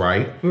time is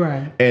right.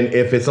 Right. And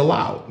if it's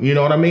allowed, you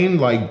know what I mean?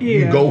 Like,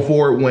 you go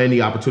for it when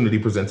the opportunity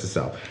presents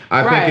itself.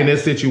 I think in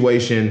this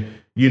situation,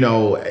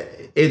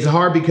 it's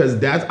hard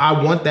because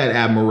I want that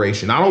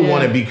admiration. I don't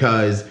want it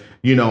because,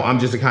 I'm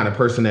just the kind of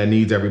person that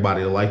needs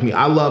everybody to like me.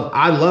 I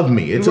love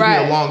me. It took me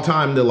a long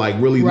time to like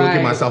really look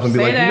at myself and be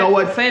like, you know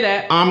what? Say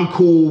that. I'm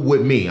cool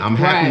with me. I'm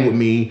happy with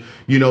me.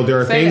 There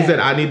are things that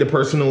I need to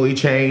personally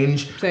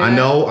change. I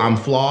know I'm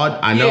flawed.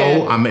 I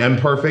know I'm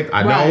imperfect.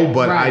 I know,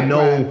 but I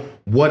know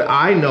what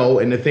I know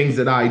and the things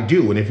that I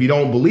do. And if you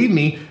don't believe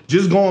me,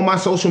 just go on my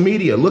social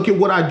media. Look at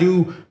what I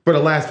do for the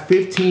last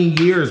 15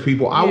 years,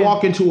 people. I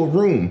walk into a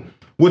room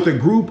with a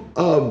group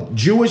of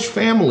Jewish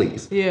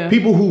families,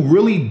 people who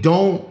really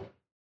don't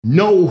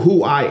know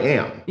who I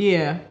am.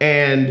 Yeah.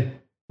 And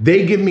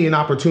they give me an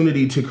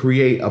opportunity to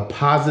create a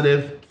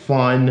positive,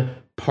 fun,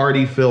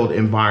 party-filled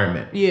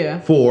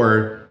environment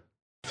for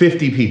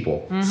 50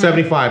 people,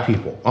 75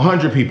 people,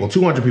 100 people,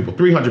 200 people,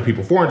 300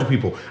 people, 400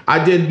 people.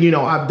 I've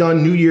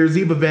done New Year's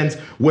Eve events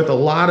with a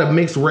lot of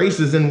mixed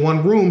races in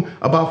one room,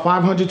 about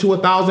 500 to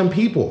 1,000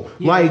 people.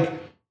 Yeah.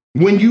 Like,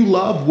 when you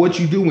love what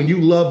you do, when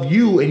you love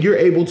you and you're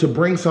able to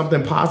bring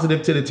something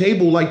positive to the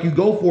table, like, you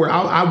go for it.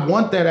 I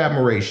want that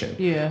admiration.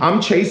 Yeah.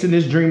 I'm chasing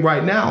this dream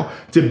right now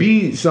to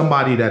be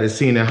somebody that is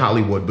seen in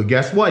Hollywood. But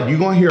guess what? You're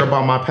going to hear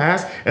about my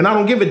past and I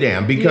don't give a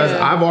damn because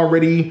I've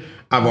already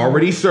I've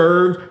already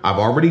served. I've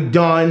already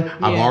done.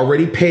 I've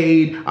already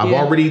paid. I've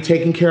already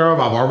taken care of.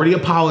 I've already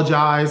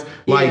apologized.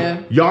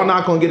 Like, y'all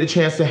not going to get a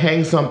chance to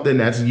hang something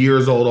that's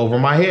years old over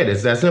my head.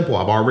 It's that simple.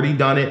 I've already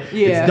done it.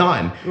 It's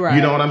done. Right.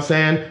 You know what I'm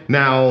saying?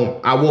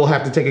 Now, I will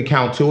have to take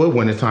account to it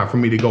when it's time for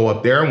me to go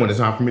up there. And when it's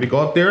time for me to go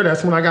up there,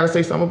 that's when I got to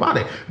say something about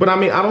it. But I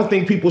mean, I don't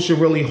think people should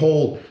really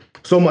hold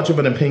so much of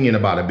an opinion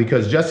about it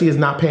because Jesse is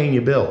not paying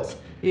your bills.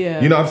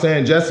 Yeah. You know what I'm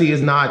saying? Jesse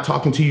is not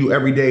talking to you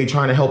every day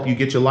trying to help you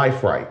get your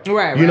life right.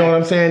 Right. You know what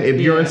I'm saying? If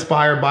you're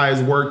inspired by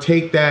his work,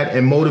 take that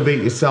and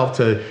motivate yourself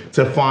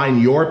to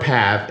find your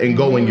path and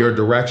go in your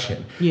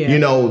direction. Yeah. You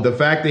know, the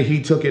fact that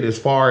he took it as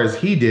far as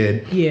he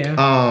did. Yeah.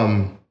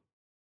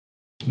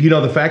 You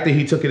know, the fact that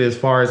he took it as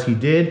far as he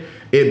did,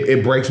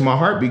 it breaks my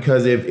heart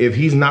because if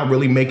he's not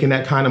really making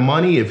that kind of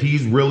money, if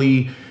he's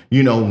really,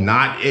 you know,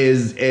 not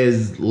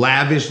as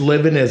lavish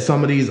living as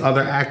some of these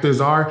other actors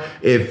are.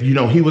 If, you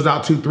know, he was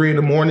out 2-3 in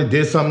the morning,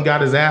 did something,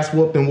 got his ass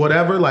whooped and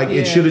whatever, like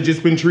it should have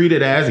just been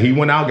treated as he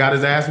went out, got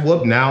his ass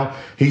whooped. Now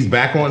he's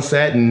back on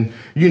set and,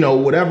 you know,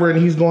 whatever.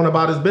 And he's going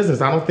about his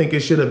business. I don't think it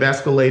should have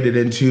escalated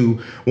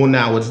into, well,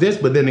 now it's this.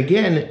 But then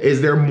again,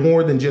 is there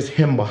more than just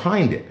him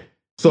behind it?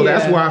 So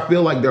that's where I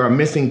feel like there are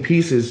missing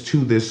pieces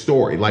to this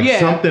story. Like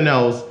something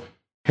else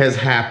has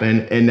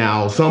happened, and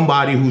now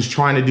somebody who's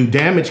trying to do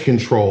damage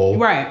control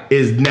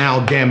is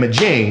now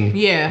damaging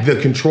the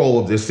control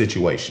of this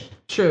situation.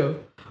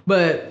 True.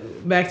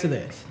 But back to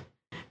this.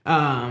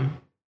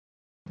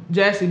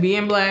 Jesse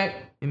being black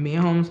and being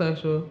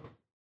homosexual,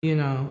 you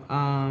know,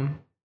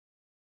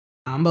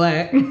 I'm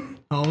black,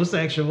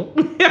 homosexual.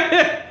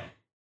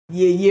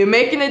 You're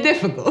making it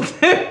difficult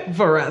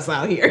for us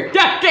out here,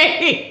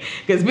 okay?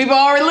 Because people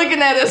are already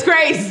looking at us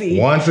crazy.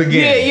 Once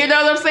again, you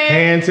know what I'm saying?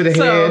 Hand to the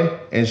head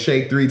and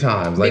shake 3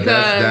 times. Like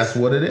that's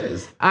what it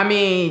is. I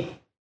mean,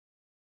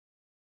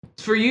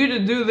 for you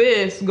to do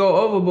this, go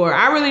overboard.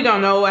 I really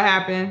don't know what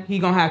happened. He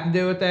gonna have to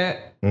deal with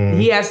that.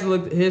 He has to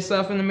look at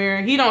himself in the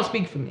mirror. He don't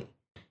speak for me.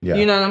 Yeah.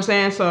 You know what I'm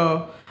saying?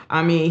 So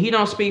I mean, he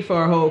don't speak for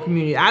our whole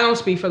community. I don't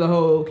speak for the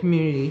whole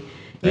community.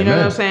 You know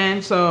what I'm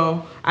saying?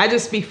 So I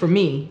just speak for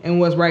me and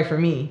what's right for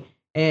me.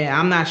 And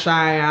I'm not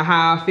shy on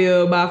how I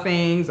feel about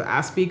things.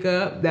 I speak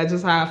up. That's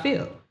just how I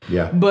feel.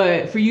 Yeah.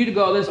 But for you to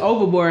go this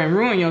overboard and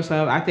ruin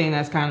yourself, I think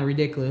that's kind of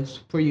ridiculous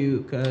for you.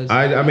 Because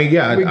I mean,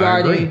 yeah, I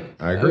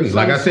agree.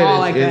 Like I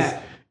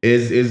said,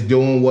 is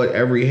doing what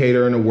every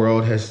hater in the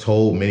world has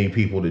told many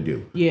people to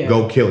do. Yeah.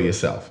 Go kill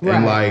yourself. Right.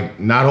 And like,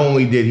 not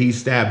only did he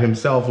stab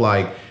himself,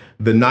 like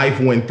the knife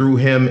went through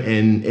him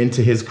and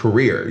into his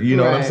career. You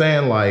know what I'm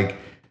saying? Like,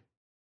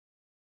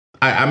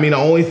 I mean, the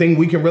only thing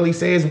we can really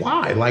say is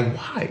why? Like,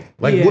 why?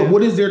 Like,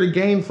 what is there to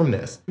gain from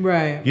this?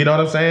 Right. You know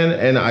what I'm saying?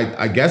 And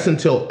I guess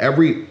until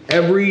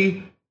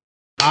every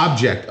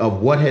object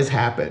of what has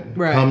happened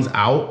comes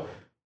out,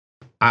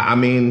 I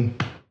mean,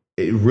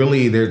 it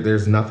really,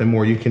 there's nothing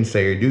more you can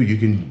say or do.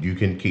 You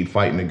can keep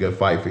fighting a good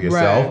fight for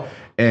yourself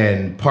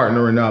and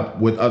partnering up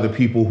with other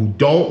people who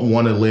don't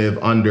want to live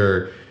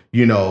under,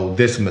 you know,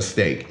 this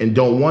mistake and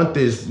don't want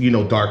this, you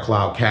know, dark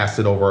cloud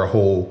casted over a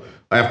whole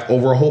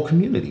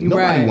community.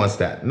 Nobody wants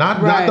that.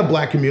 Not the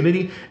black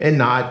community and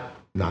not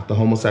the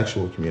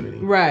homosexual community.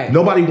 Right.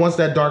 Nobody wants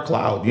that dark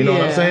cloud. You know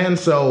what I'm saying?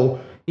 So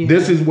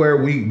this is where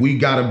we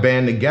gotta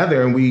band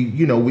together and we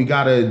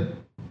gotta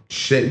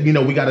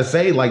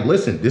say, like,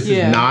 listen, this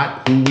is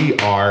not who we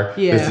are.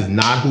 Yeah. This is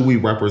not who we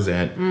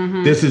represent.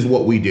 Mm-hmm. This is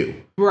what we do.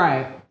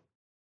 Right.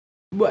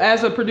 Well,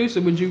 as a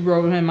producer, would you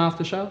roll him off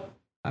the show?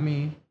 I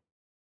mean,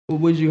 or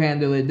would you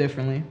handle it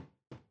differently?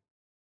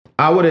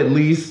 I would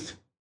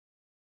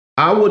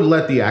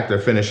let the actor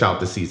finish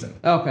out the season.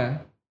 Okay.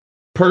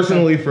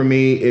 Personally, for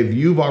me, if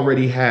you've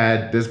already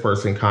had this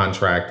person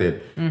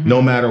contracted,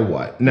 no matter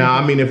what. Now,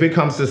 I mean, if it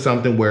comes to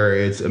something where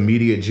it's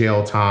immediate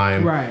jail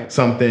time,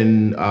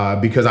 something,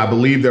 because I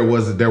believe there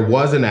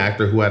was an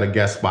actor who had a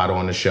guest spot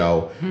on the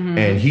show,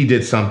 and he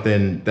did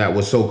something that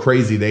was so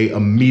crazy, they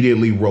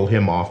immediately wrote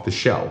him off the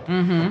show.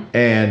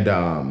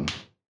 And,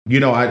 you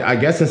know, I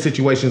guess in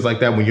situations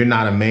like that, when you're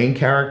not a main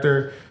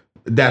character,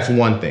 that's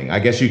one thing. I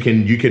guess you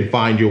can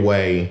find your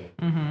way,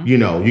 you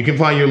know, you can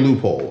find your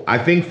loophole. I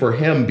think for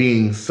him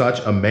being such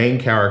a main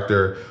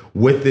character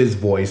with this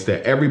voice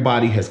that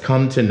everybody has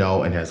come to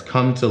know and has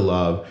come to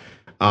love,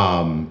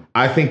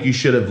 I think you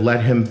should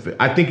let him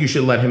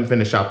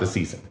finish out the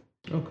season.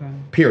 Okay.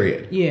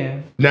 Period.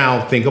 Yeah.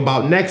 Now think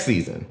about next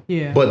season.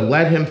 Yeah. But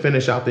let him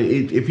finish out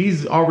if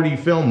he's already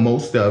filmed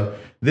most of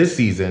this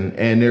season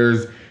and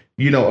there's,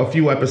 you know, a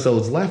few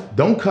episodes left,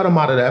 don't cut him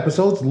out of the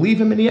episodes, leave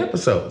him in the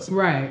episodes.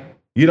 Right.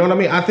 You know what I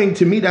mean? I think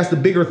to me, that's the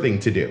bigger thing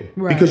to do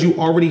because you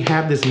already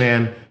have this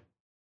man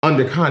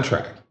under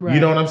contract. Right.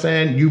 You know what I'm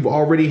saying? You've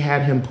already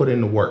had him put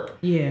in the work.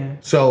 Yeah.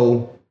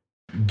 So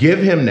give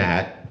him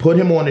that, put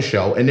him on the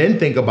show, and then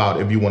think about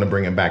if you want to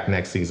bring him back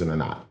next season or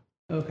not.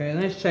 Okay,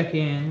 let's check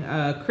in.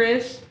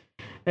 Chris,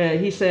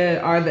 he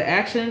said, are the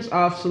actions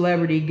of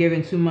celebrity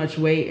given too much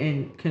weight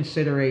and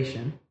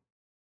consideration?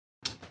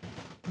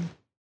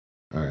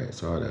 All right,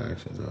 so are the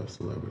actions of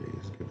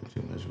celebrities given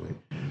too much weight?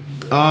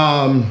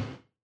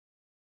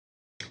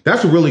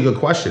 That's a really good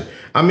question.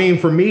 I mean,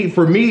 for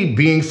me,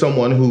 being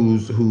someone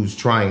who's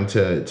trying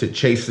to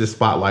chase the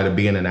spotlight of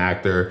being an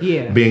actor,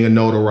 being a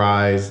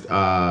notarized,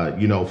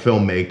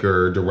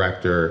 filmmaker,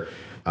 director,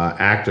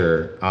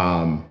 actor,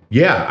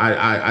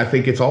 I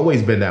think it's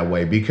always been that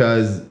way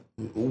because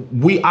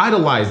we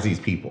idolize these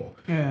people.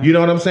 Yeah. You know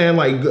what I'm saying?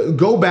 Like,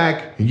 go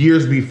back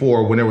years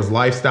before when there was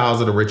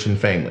Lifestyles of the Rich and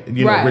Famous,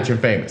 Rich and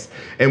Famous.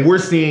 And we're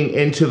seeing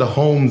into the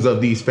homes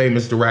of these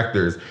famous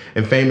directors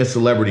and famous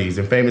celebrities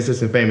and famous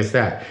this and famous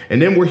that.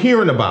 And then we're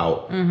hearing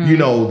about,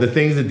 the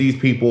things that these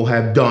people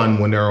have done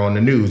when they're on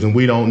the news. And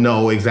we don't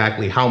know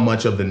exactly how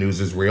much of the news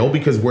is real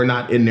because we're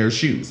not in their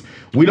shoes.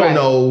 We don't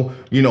know,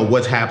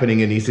 what's happening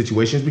in these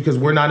situations because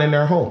we're not in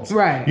their homes.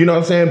 Right. You know what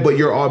I'm saying? But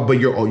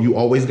you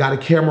always got a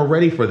camera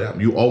ready for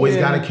them. You always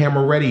got a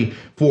camera ready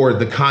for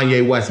the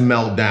Kanye West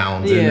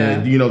meltdowns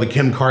and the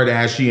Kim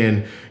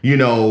Kardashian,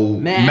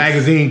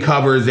 magazine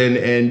covers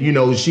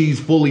and she's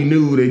fully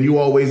nude and you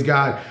always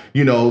got,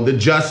 the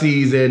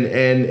Jussies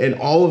and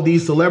all of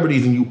these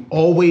celebrities and you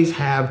always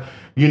have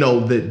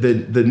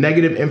the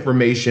negative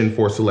information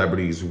for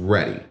celebrities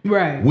ready.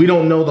 Right. We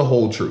don't know the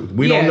whole truth.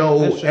 We don't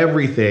know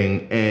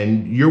everything,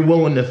 and you're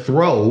willing to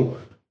throw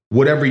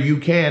whatever you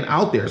can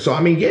out there. So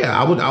I mean,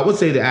 I would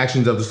say the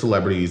actions of the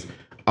celebrities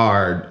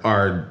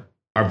are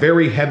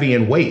very heavy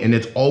in weight, and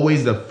it's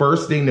always the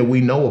first thing that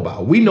we know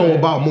about. We know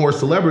about more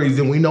celebrities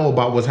than we know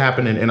about what's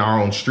happening in our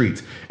own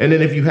streets. And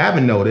then if you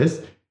haven't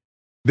noticed,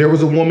 there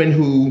was a woman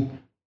who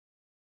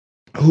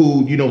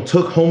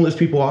took homeless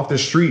people off the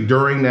street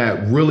during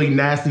that really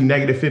nasty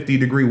negative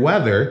 50-degree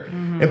weather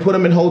and put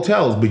them in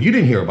hotels. But you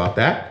didn't hear about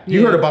that.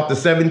 You heard about the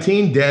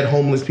 17 dead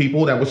homeless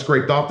people that were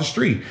scraped off the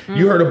street.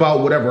 You heard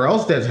about whatever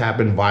else that's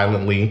happened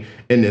violently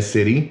in this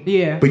city.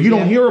 Yeah. But you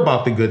don't hear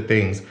about the good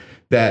things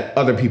that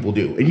other people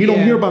do. And you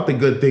don't hear about the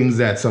good things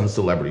that some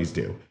celebrities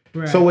do.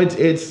 Right. So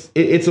it's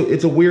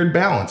a weird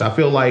balance. I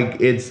feel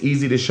like it's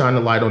easy to shine a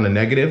light on the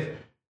negative,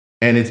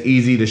 and it's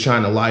easy to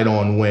shine a light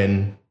on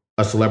when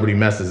a celebrity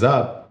messes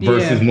up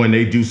versus when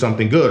they do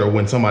something good or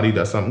when somebody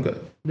does something good.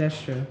 That's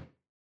true.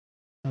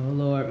 Oh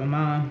Lord, my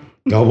mom.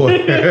 Oh boy.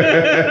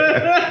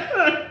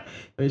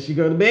 When she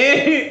go to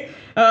bed,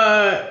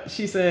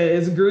 she said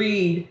it's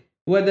greed.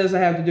 What does it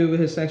have to do with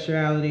his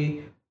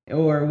sexuality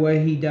or what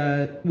he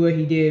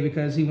did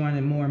because he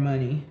wanted more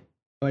money?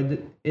 Or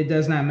it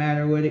does not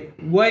matter what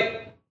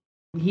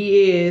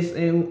he is,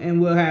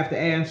 and we'll have to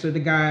answer the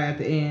guy at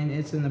the end.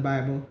 It's in the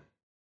Bible.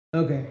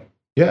 Okay.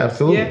 Yeah,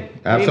 absolutely. Yeah.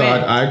 Absolutely.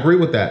 I agree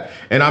with that.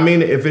 And I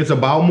mean, if it's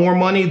about more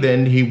money,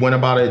 then he went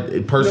about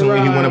it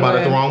personally. He went about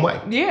it the wrong way.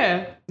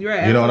 Yeah, you're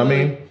right. You know what I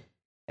mean?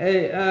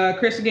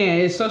 Chris, again,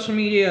 is social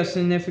media a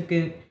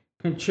significant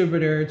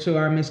contributor to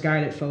our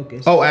misguided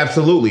focus? Oh,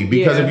 absolutely.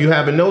 Because if you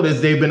haven't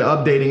noticed, they've been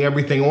updating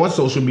everything on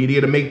social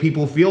media to make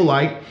people feel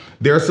like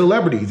they're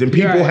celebrities, and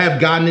people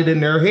have gotten it in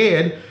their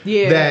head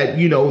that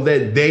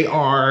that they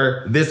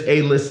are this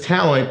A-list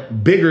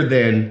talent bigger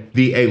than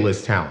the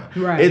A-list talent.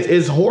 Right.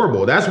 It's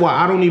horrible. That's why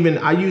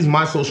I use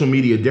my social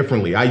media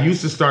differently. I used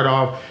to start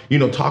off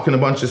talking a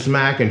bunch of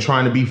smack and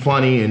trying to be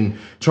funny and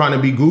trying to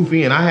be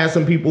goofy, and I had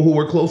some people who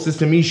were closest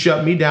to me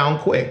shut me down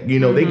quick.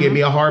 They gave me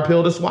a hard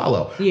pill to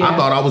swallow. I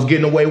thought I was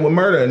getting away with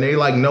murder, and they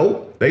like,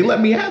 nope, they let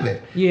me have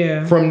it.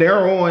 Yeah. From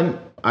there on,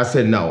 I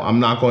said, no, I'm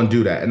not going to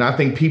do that. And I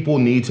think people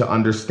need to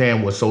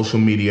understand what social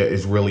media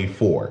is really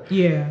for.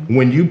 Yeah.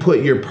 When you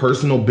put your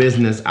personal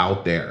business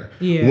out there,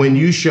 when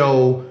you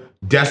show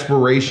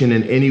desperation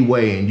in any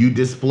way and you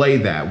display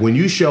that, when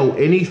you show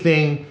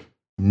anything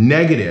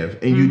negative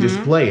and you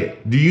display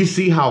it, do you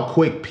see how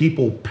quick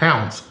people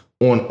pounce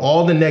on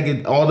all the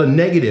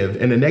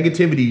negative and the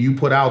negativity you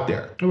put out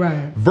there?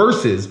 Right.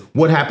 Versus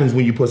what happens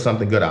when you put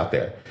something good out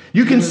there.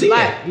 You can see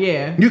it.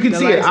 Yeah. You can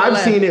see it. I've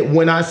seen it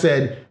when I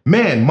said,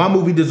 man, my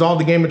movie Dissolve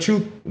the Game of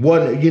Truth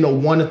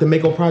won at the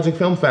Mako Project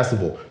Film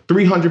Festival.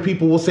 300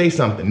 people will say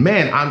something.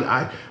 Man,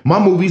 my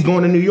movie's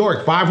going to New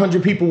York.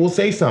 500 people will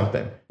say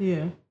something.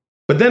 Yeah.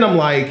 But then I'm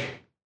like,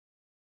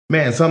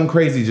 man, something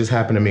crazy just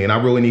happened to me and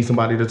I really need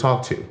somebody to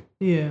talk to.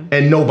 Yeah.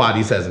 And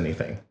nobody says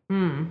anything.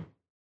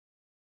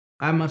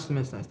 I must have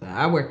missed that stuff.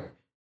 I work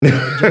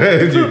hard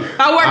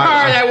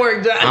at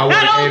work, John. I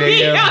work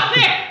 8 a.m.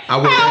 I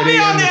work 8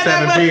 a.m. to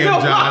 7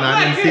 p.m., John.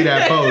 I didn't see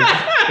that post.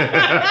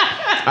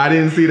 I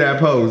didn't see that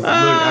post. Look,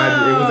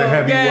 it was a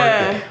heavy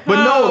work.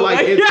 But no, like,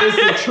 it's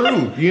the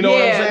truth. You know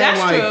what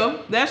I'm saying?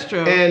 That's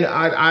true. And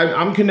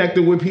I'm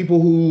connected with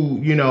people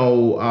who,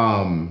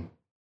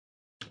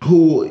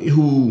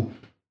 who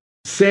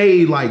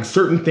say like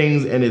certain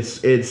things, and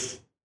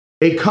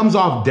it comes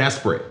off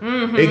desperate.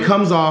 It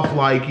comes off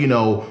like,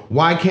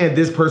 why can't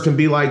this person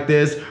be like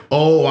this?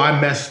 Oh, I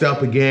messed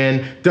up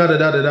again. Da da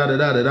da da da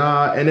da da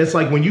da. And it's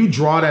like when you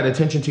draw that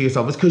attention to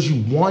yourself, it's because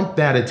you want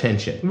that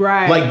attention.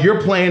 Right. Like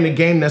you're playing the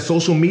game that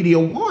social media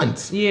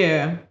wants.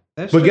 Yeah.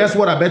 But true. Guess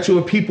what? I bet you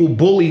if people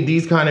bully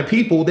these kind of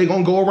people, they're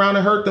gonna go around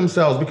and hurt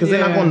themselves because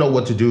they're not gonna know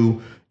what to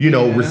do.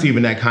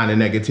 Receiving that kind of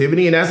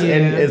negativity. And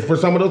and for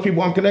some of those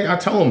people I'm connected, I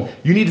tell them,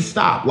 you need to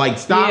stop. Like,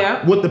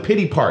 stop with the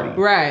pity party.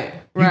 Right.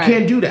 You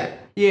can't do that.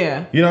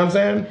 Yeah. You know what I'm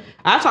saying?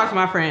 I talk to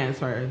my friends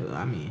first.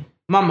 I mean,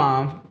 my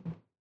mom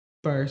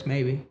first,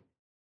 maybe.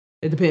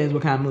 It depends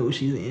what kind of mood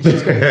she's in.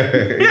 She's crazy.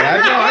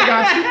 Yeah, I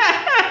got you.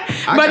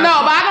 But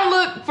I don't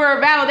look for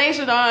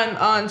validation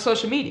on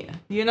social media.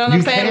 You know what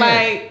I'm saying?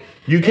 Like,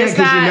 you can't,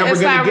 because you're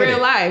never gonna get real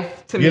it.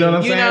 life to me. You know what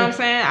I'm saying? You know what I'm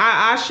saying?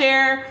 I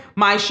share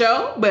my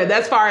show, but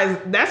that's far as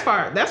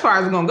it's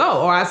gonna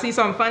go. Or I see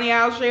something funny,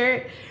 I'll share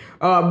it.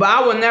 But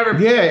I will never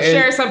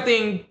share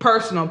something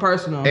personal.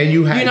 And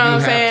you have, you know what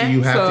I'm saying?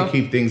 You have to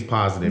keep things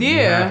positive. Yeah.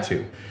 You have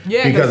to.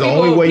 Yeah, because the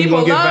only way you're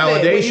gonna get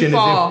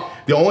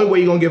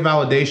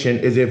validation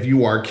is if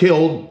you are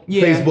killed,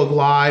 Facebook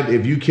Live,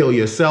 if you kill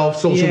yourself,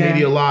 social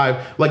media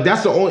live. Like,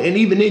 that's the only, and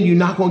even then you're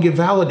not gonna get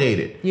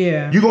validated.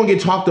 Yeah. You're gonna get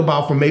talked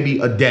about for maybe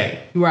a day.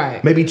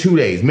 Right. Maybe 2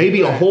 days,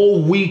 maybe a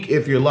whole week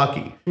if you're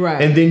lucky.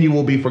 Right. And then you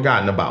will be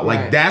forgotten about.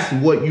 Like, that's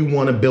what you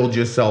want to build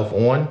yourself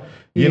on.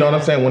 You know what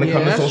I'm saying? When it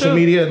comes to social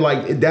media,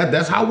 like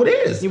that's how it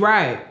is. You're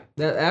right.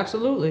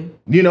 Absolutely.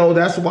 You know,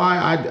 that's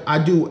why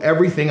I do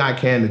everything I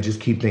can to just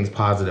keep things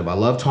positive. I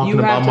love talking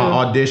about my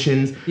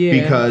auditions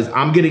because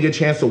I'm getting a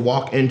chance to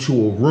walk into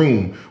a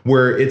room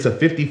where it's a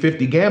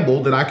 50-50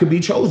 gamble that I could be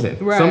chosen.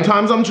 Right.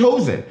 Sometimes I'm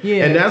chosen.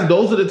 Yeah. And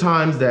those are the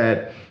times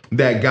that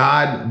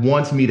God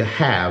wants me to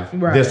have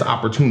this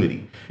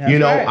opportunity.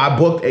 That's I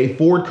booked a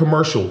Ford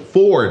commercial.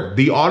 Ford,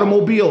 the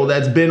automobile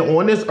that's been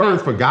on this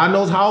earth for God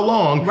knows how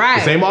long. Right.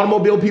 The same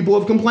automobile people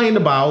have complained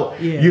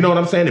about. Yeah. You know what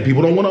I'm saying? That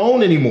people don't want to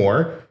own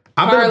anymore.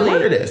 I've been a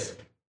part of this.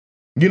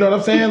 You know what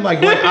I'm saying? Like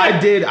I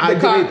did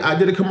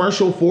a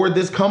commercial for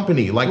this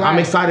company. Like, I'm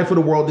excited for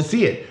the world to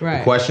see it. Right.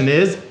 The question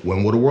is,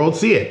 when will the world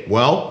see it?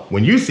 Well,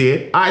 when you see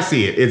it, I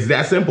see it. It's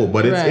that simple,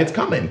 but it's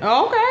coming.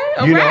 Okay.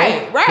 You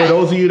know, for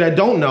those of you that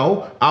don't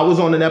know, I was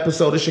on an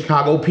episode of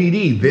Chicago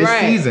PD this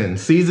season,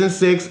 season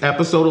 6,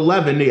 episode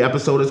 11. The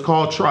episode is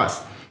called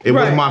Trust. It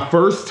was my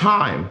first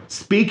time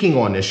speaking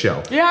on this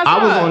show. Yeah,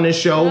 I was on this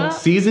show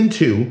season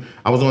 2.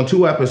 I was on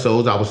 2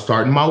 episodes. I was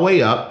starting my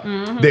way up.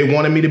 Mm-hmm. They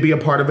wanted me to be a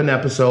part of an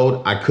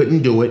episode. I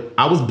couldn't do it.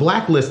 I was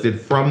blacklisted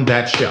from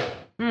that show.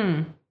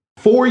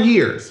 4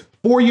 years.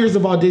 4 years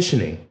of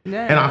auditioning.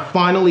 Yeah. And I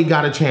finally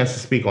got a chance to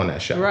speak on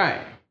that show.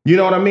 Right. You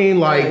know what I mean?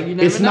 Like,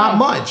 it's not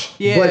much,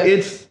 but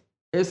it's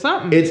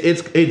something.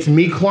 It's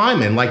me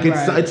climbing. Like,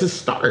 it's a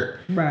start.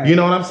 Right. You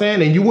know what I'm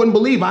saying? And you wouldn't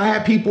believe, I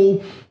had people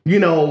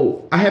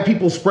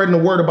spreading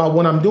the word about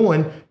what I'm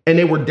doing, and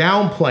they were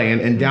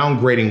downplaying and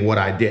downgrading what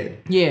I did.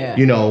 Yeah.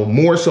 You know,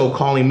 more so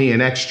calling me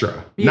an extra.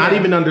 Yeah. Not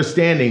even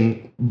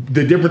understanding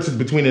the differences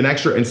between an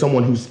extra and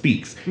someone who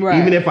speaks. Right.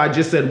 Even if I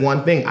just said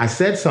one thing, I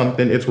said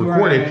something, it's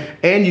recorded,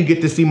 and you get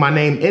to see my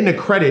name in the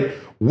credit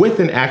with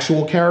an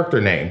actual character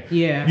name.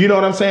 Yeah. You know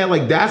what I'm saying?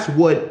 Like, that's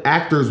what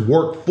actors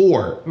work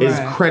for, is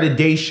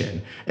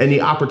creditation and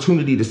the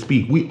opportunity to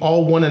speak. We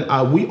all want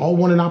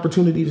an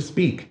opportunity to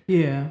speak.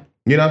 Yeah.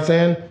 You know what I'm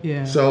saying?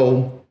 Yeah.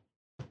 So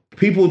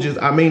we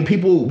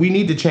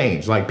need to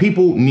change. Like,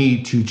 people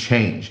need to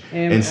change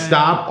and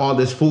stop all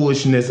this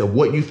foolishness of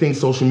what you think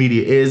social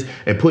media is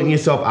and putting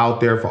yourself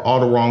out there for all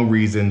the wrong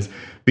reasons,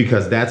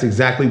 because that's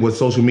exactly what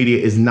social media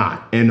is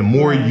not. And the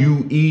more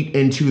you eat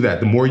into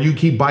that, the more you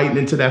keep biting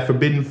into that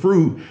forbidden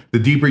fruit, the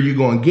deeper you're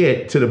going to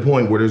get to the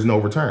point where there's no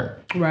return.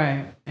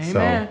 Right.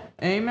 Amen.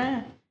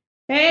 Amen.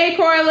 Hey,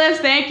 Corliss,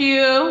 thank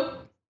you.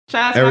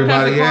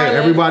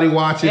 Everybody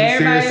watching.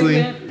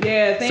 Seriously.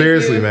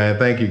 Seriously, man.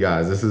 Thank you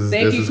guys.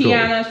 Thank you,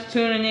 Kiana, for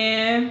tuning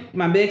in.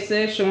 My big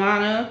sis,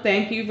 Shawana,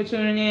 thank you for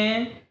tuning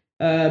in.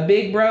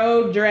 Big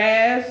bro,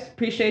 Draz,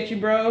 appreciate you,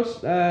 bros,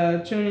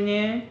 tuning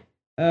in.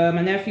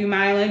 My nephew,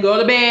 Mylan, go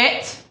to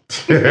bed.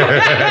 It's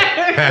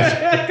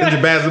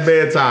past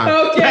bedtime.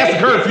 Okay. Past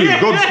curfew.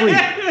 Go to sleep.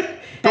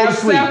 Go to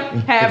sleep.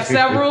 Have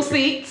several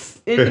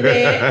seats in the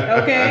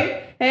bed.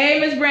 Okay. Hey,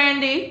 Miss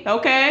Brandy.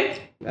 Okay.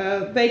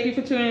 Thank you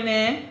for tuning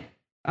in.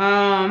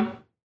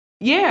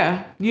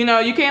 Yeah, you know,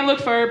 you can't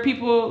look for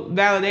people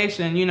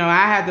validation. You know,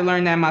 I had to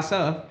learn that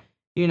myself,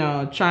 you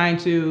know, trying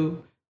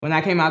to, when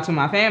I came out to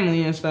my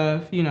family and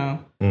stuff, you know,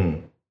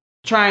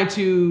 trying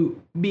to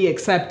be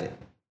accepted.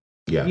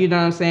 Yeah. You know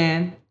what I'm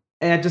saying?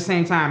 And at the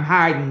same time,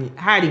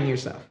 hiding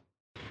yourself.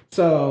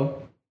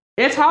 So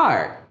it's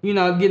hard, you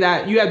know, get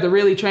out. You have to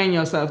really train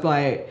yourself.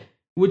 Like,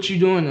 what you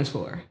doing this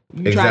for?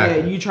 You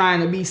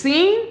trying to be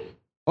seen?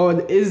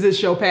 Or is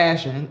this your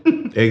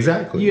passion?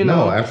 Exactly. You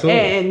know, no,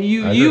 absolutely. And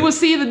you will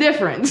see the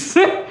difference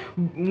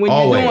when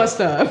you're doing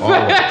stuff.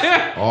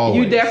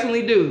 Always. You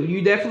definitely do.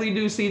 You definitely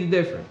do see the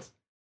difference.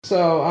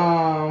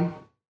 So,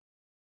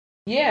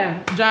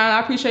 yeah, John,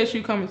 I appreciate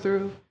you coming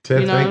through.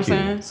 Tiff, you know what I'm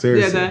saying?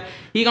 Seriously. Yeah,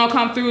 he gonna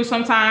come through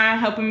sometime,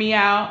 helping me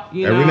out.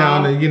 Every now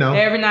and then, you know.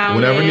 Every now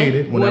and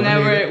then.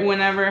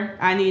 Whenever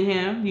I need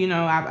him. You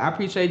know, I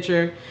appreciate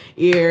your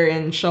ear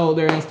and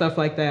shoulder and stuff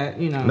like that.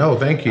 You know. No,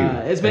 thank you.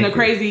 It's been a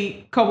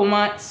crazy couple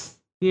months,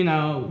 you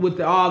know, with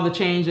all the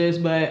changes,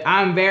 but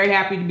I'm very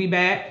happy to be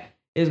back.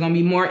 There's gonna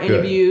be more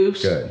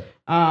interviews. Good.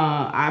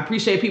 I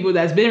appreciate people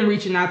that's been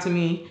reaching out to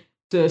me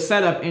to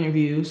set up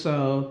interviews.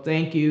 So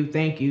thank you.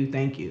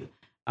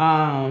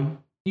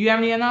 You have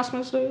any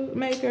announcements to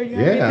make, or you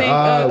have anything?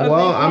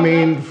 Well, I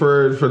mean,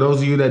 for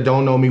those of you that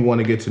don't know me, want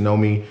to get to know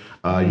me,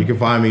 you can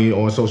find me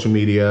on social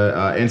media,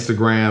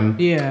 Instagram,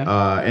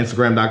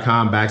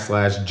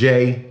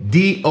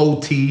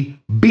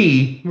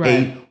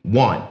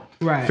 Instagram.com/JDOTB81.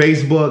 Right.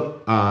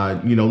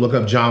 Facebook, look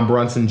up John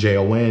Brunson,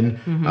 Jon.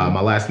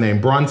 My last name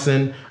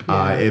Brunson.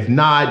 If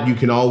not, you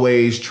can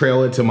always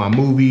trail it to my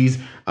movies.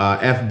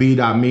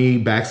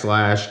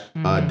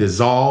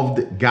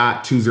 fb.me/dissolved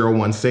got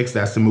 2016.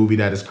 That's the movie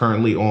that is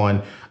currently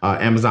on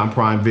Amazon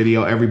Prime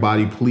Video.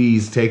 Everybody,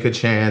 please take a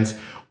chance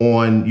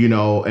on,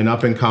 an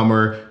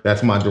up-and-comer.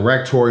 That's my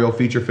directorial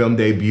feature film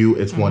debut.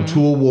 It's won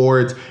 2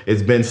 awards.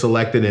 It's been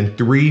selected in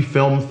 3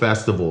 film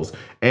festivals.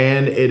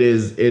 And it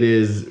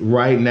is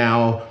right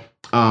now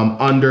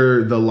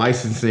under the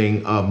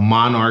licensing of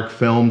Monarch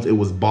Films. It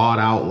was bought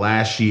out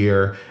last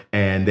year,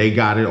 and they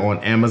got it on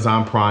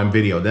Amazon Prime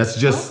Video. That's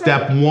just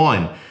step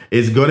 1.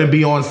 It's going to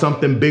be on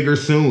something bigger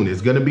soon.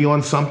 It's going to be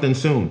on something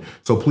soon.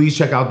 So please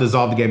check out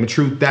Dissolve the Game of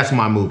Truth. That's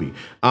my movie.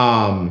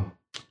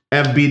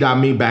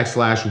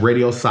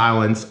 fb.me/Radio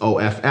Silence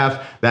OFF.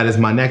 That is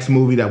my next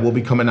movie that will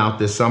be coming out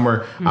this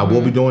summer. I will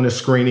be doing a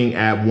screening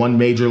at one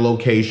major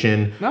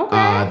location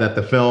that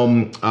the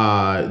film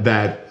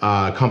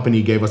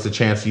company gave us a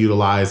chance to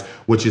utilize,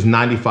 which is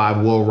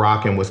 95 Will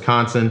Rock in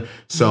Wisconsin.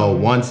 So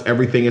once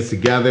everything is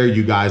together,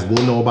 you guys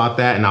will know about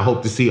that. And I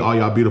hope to see all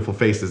y'all beautiful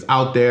faces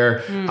out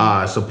there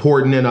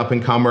supporting an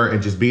up-and-comer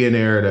and just being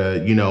there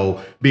to,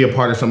 be a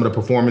part of some of the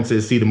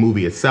performances, see the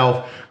movie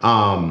itself.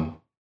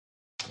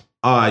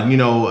 I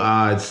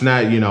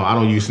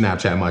don't use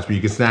Snapchat much, but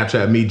you can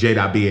Snapchat me,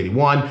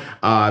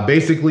 J.B81.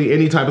 Basically,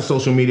 any type of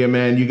social media,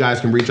 man, you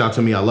guys can reach out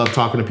to me. I love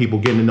talking to people,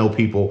 getting to know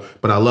people,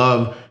 but I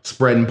love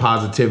spreading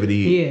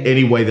positivity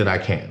any way that I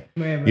can.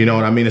 Right. You know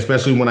what I mean?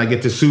 Especially when I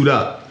get to suit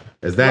up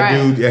as that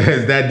dude,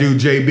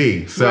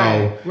 JB.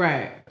 So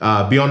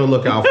be on the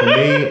lookout for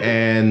me,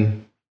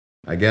 and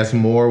I guess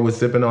more with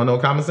Sipping on No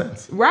Common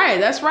Sense. Right,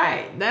 that's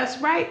right. That's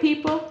right,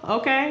 people.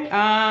 Okay.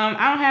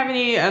 I don't have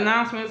any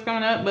announcements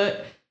coming up,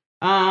 but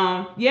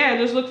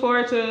just look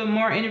forward to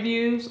more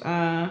interviews.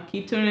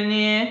 Keep tuning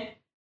in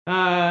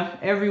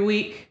every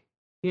week.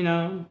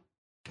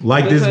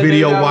 Like this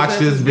video, watch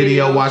this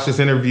video, watch this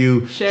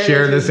interview,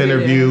 share this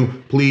interview.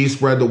 Please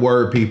spread the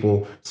word,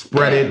 people.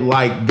 Spread it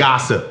like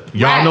gossip.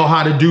 Y'all know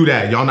how to do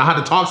that. Y'all know how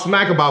to talk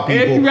smack about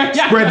people.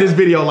 Spread this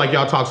video like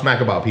y'all talk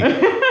smack about people.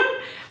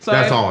 So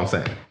that's all I'm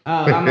saying.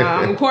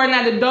 I'm recording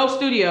at the Dope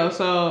Studio.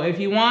 So if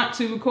you want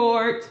to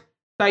record,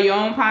 start your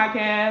own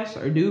podcast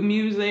or do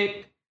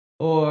music,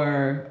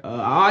 or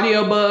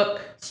audiobook.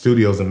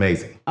 Studio's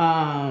amazing.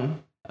 A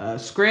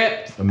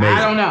script. Amazing.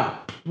 I don't know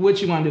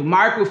what you want to do.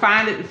 Mark will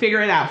find it and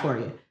figure it out for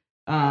you.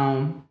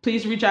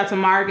 Please reach out to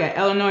Mark at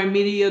Illinois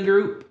Media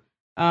Group.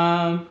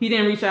 He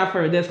didn't reach out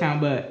for a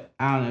discount, but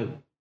I don't know.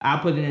 I'll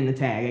put it in the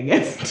tag, I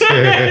guess.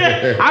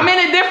 I'm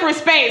in a different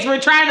space. We're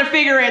trying to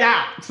figure it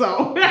out.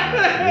 So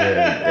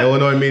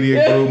Illinois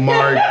Media Group,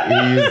 Mark,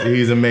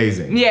 he's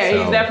amazing. Yeah,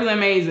 he's definitely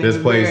amazing. This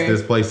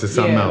place is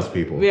something else,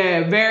 people.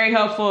 Yeah, very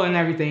helpful and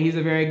everything. He's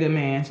a very good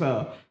man.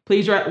 So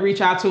please reach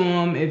out to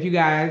him if you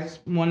guys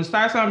want to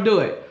start something. Do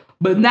it,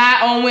 but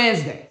not on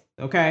Wednesday,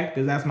 okay?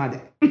 Because that's my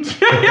day.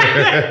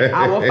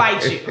 I will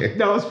fight you.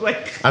 Those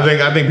places. I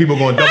think people are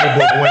going to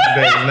double book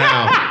Wednesdays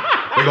now.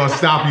 They're going to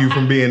stop you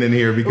from being in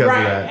here because of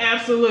that.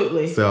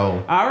 Absolutely.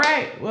 So. All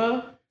right.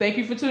 Well, thank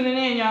you for tuning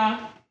in, y'all.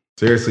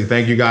 Seriously,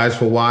 thank you guys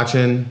for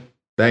watching.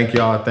 Thank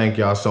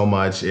y'all so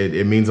much.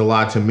 It means a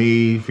lot to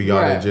me for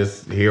y'all to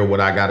just hear what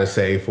I got to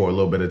say for a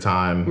little bit of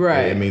time.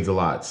 Right. It means a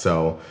lot.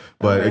 So,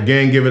 but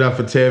again, give it up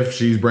for Tiff.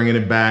 She's bringing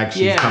it back.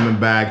 She's coming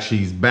back.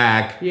 She's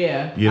back.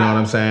 Yeah. You know what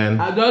I'm saying?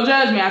 Don't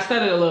judge me. I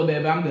stuttered a little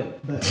bit, but I'm good.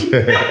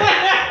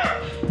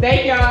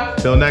 Thank y'all.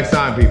 Till next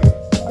time, people.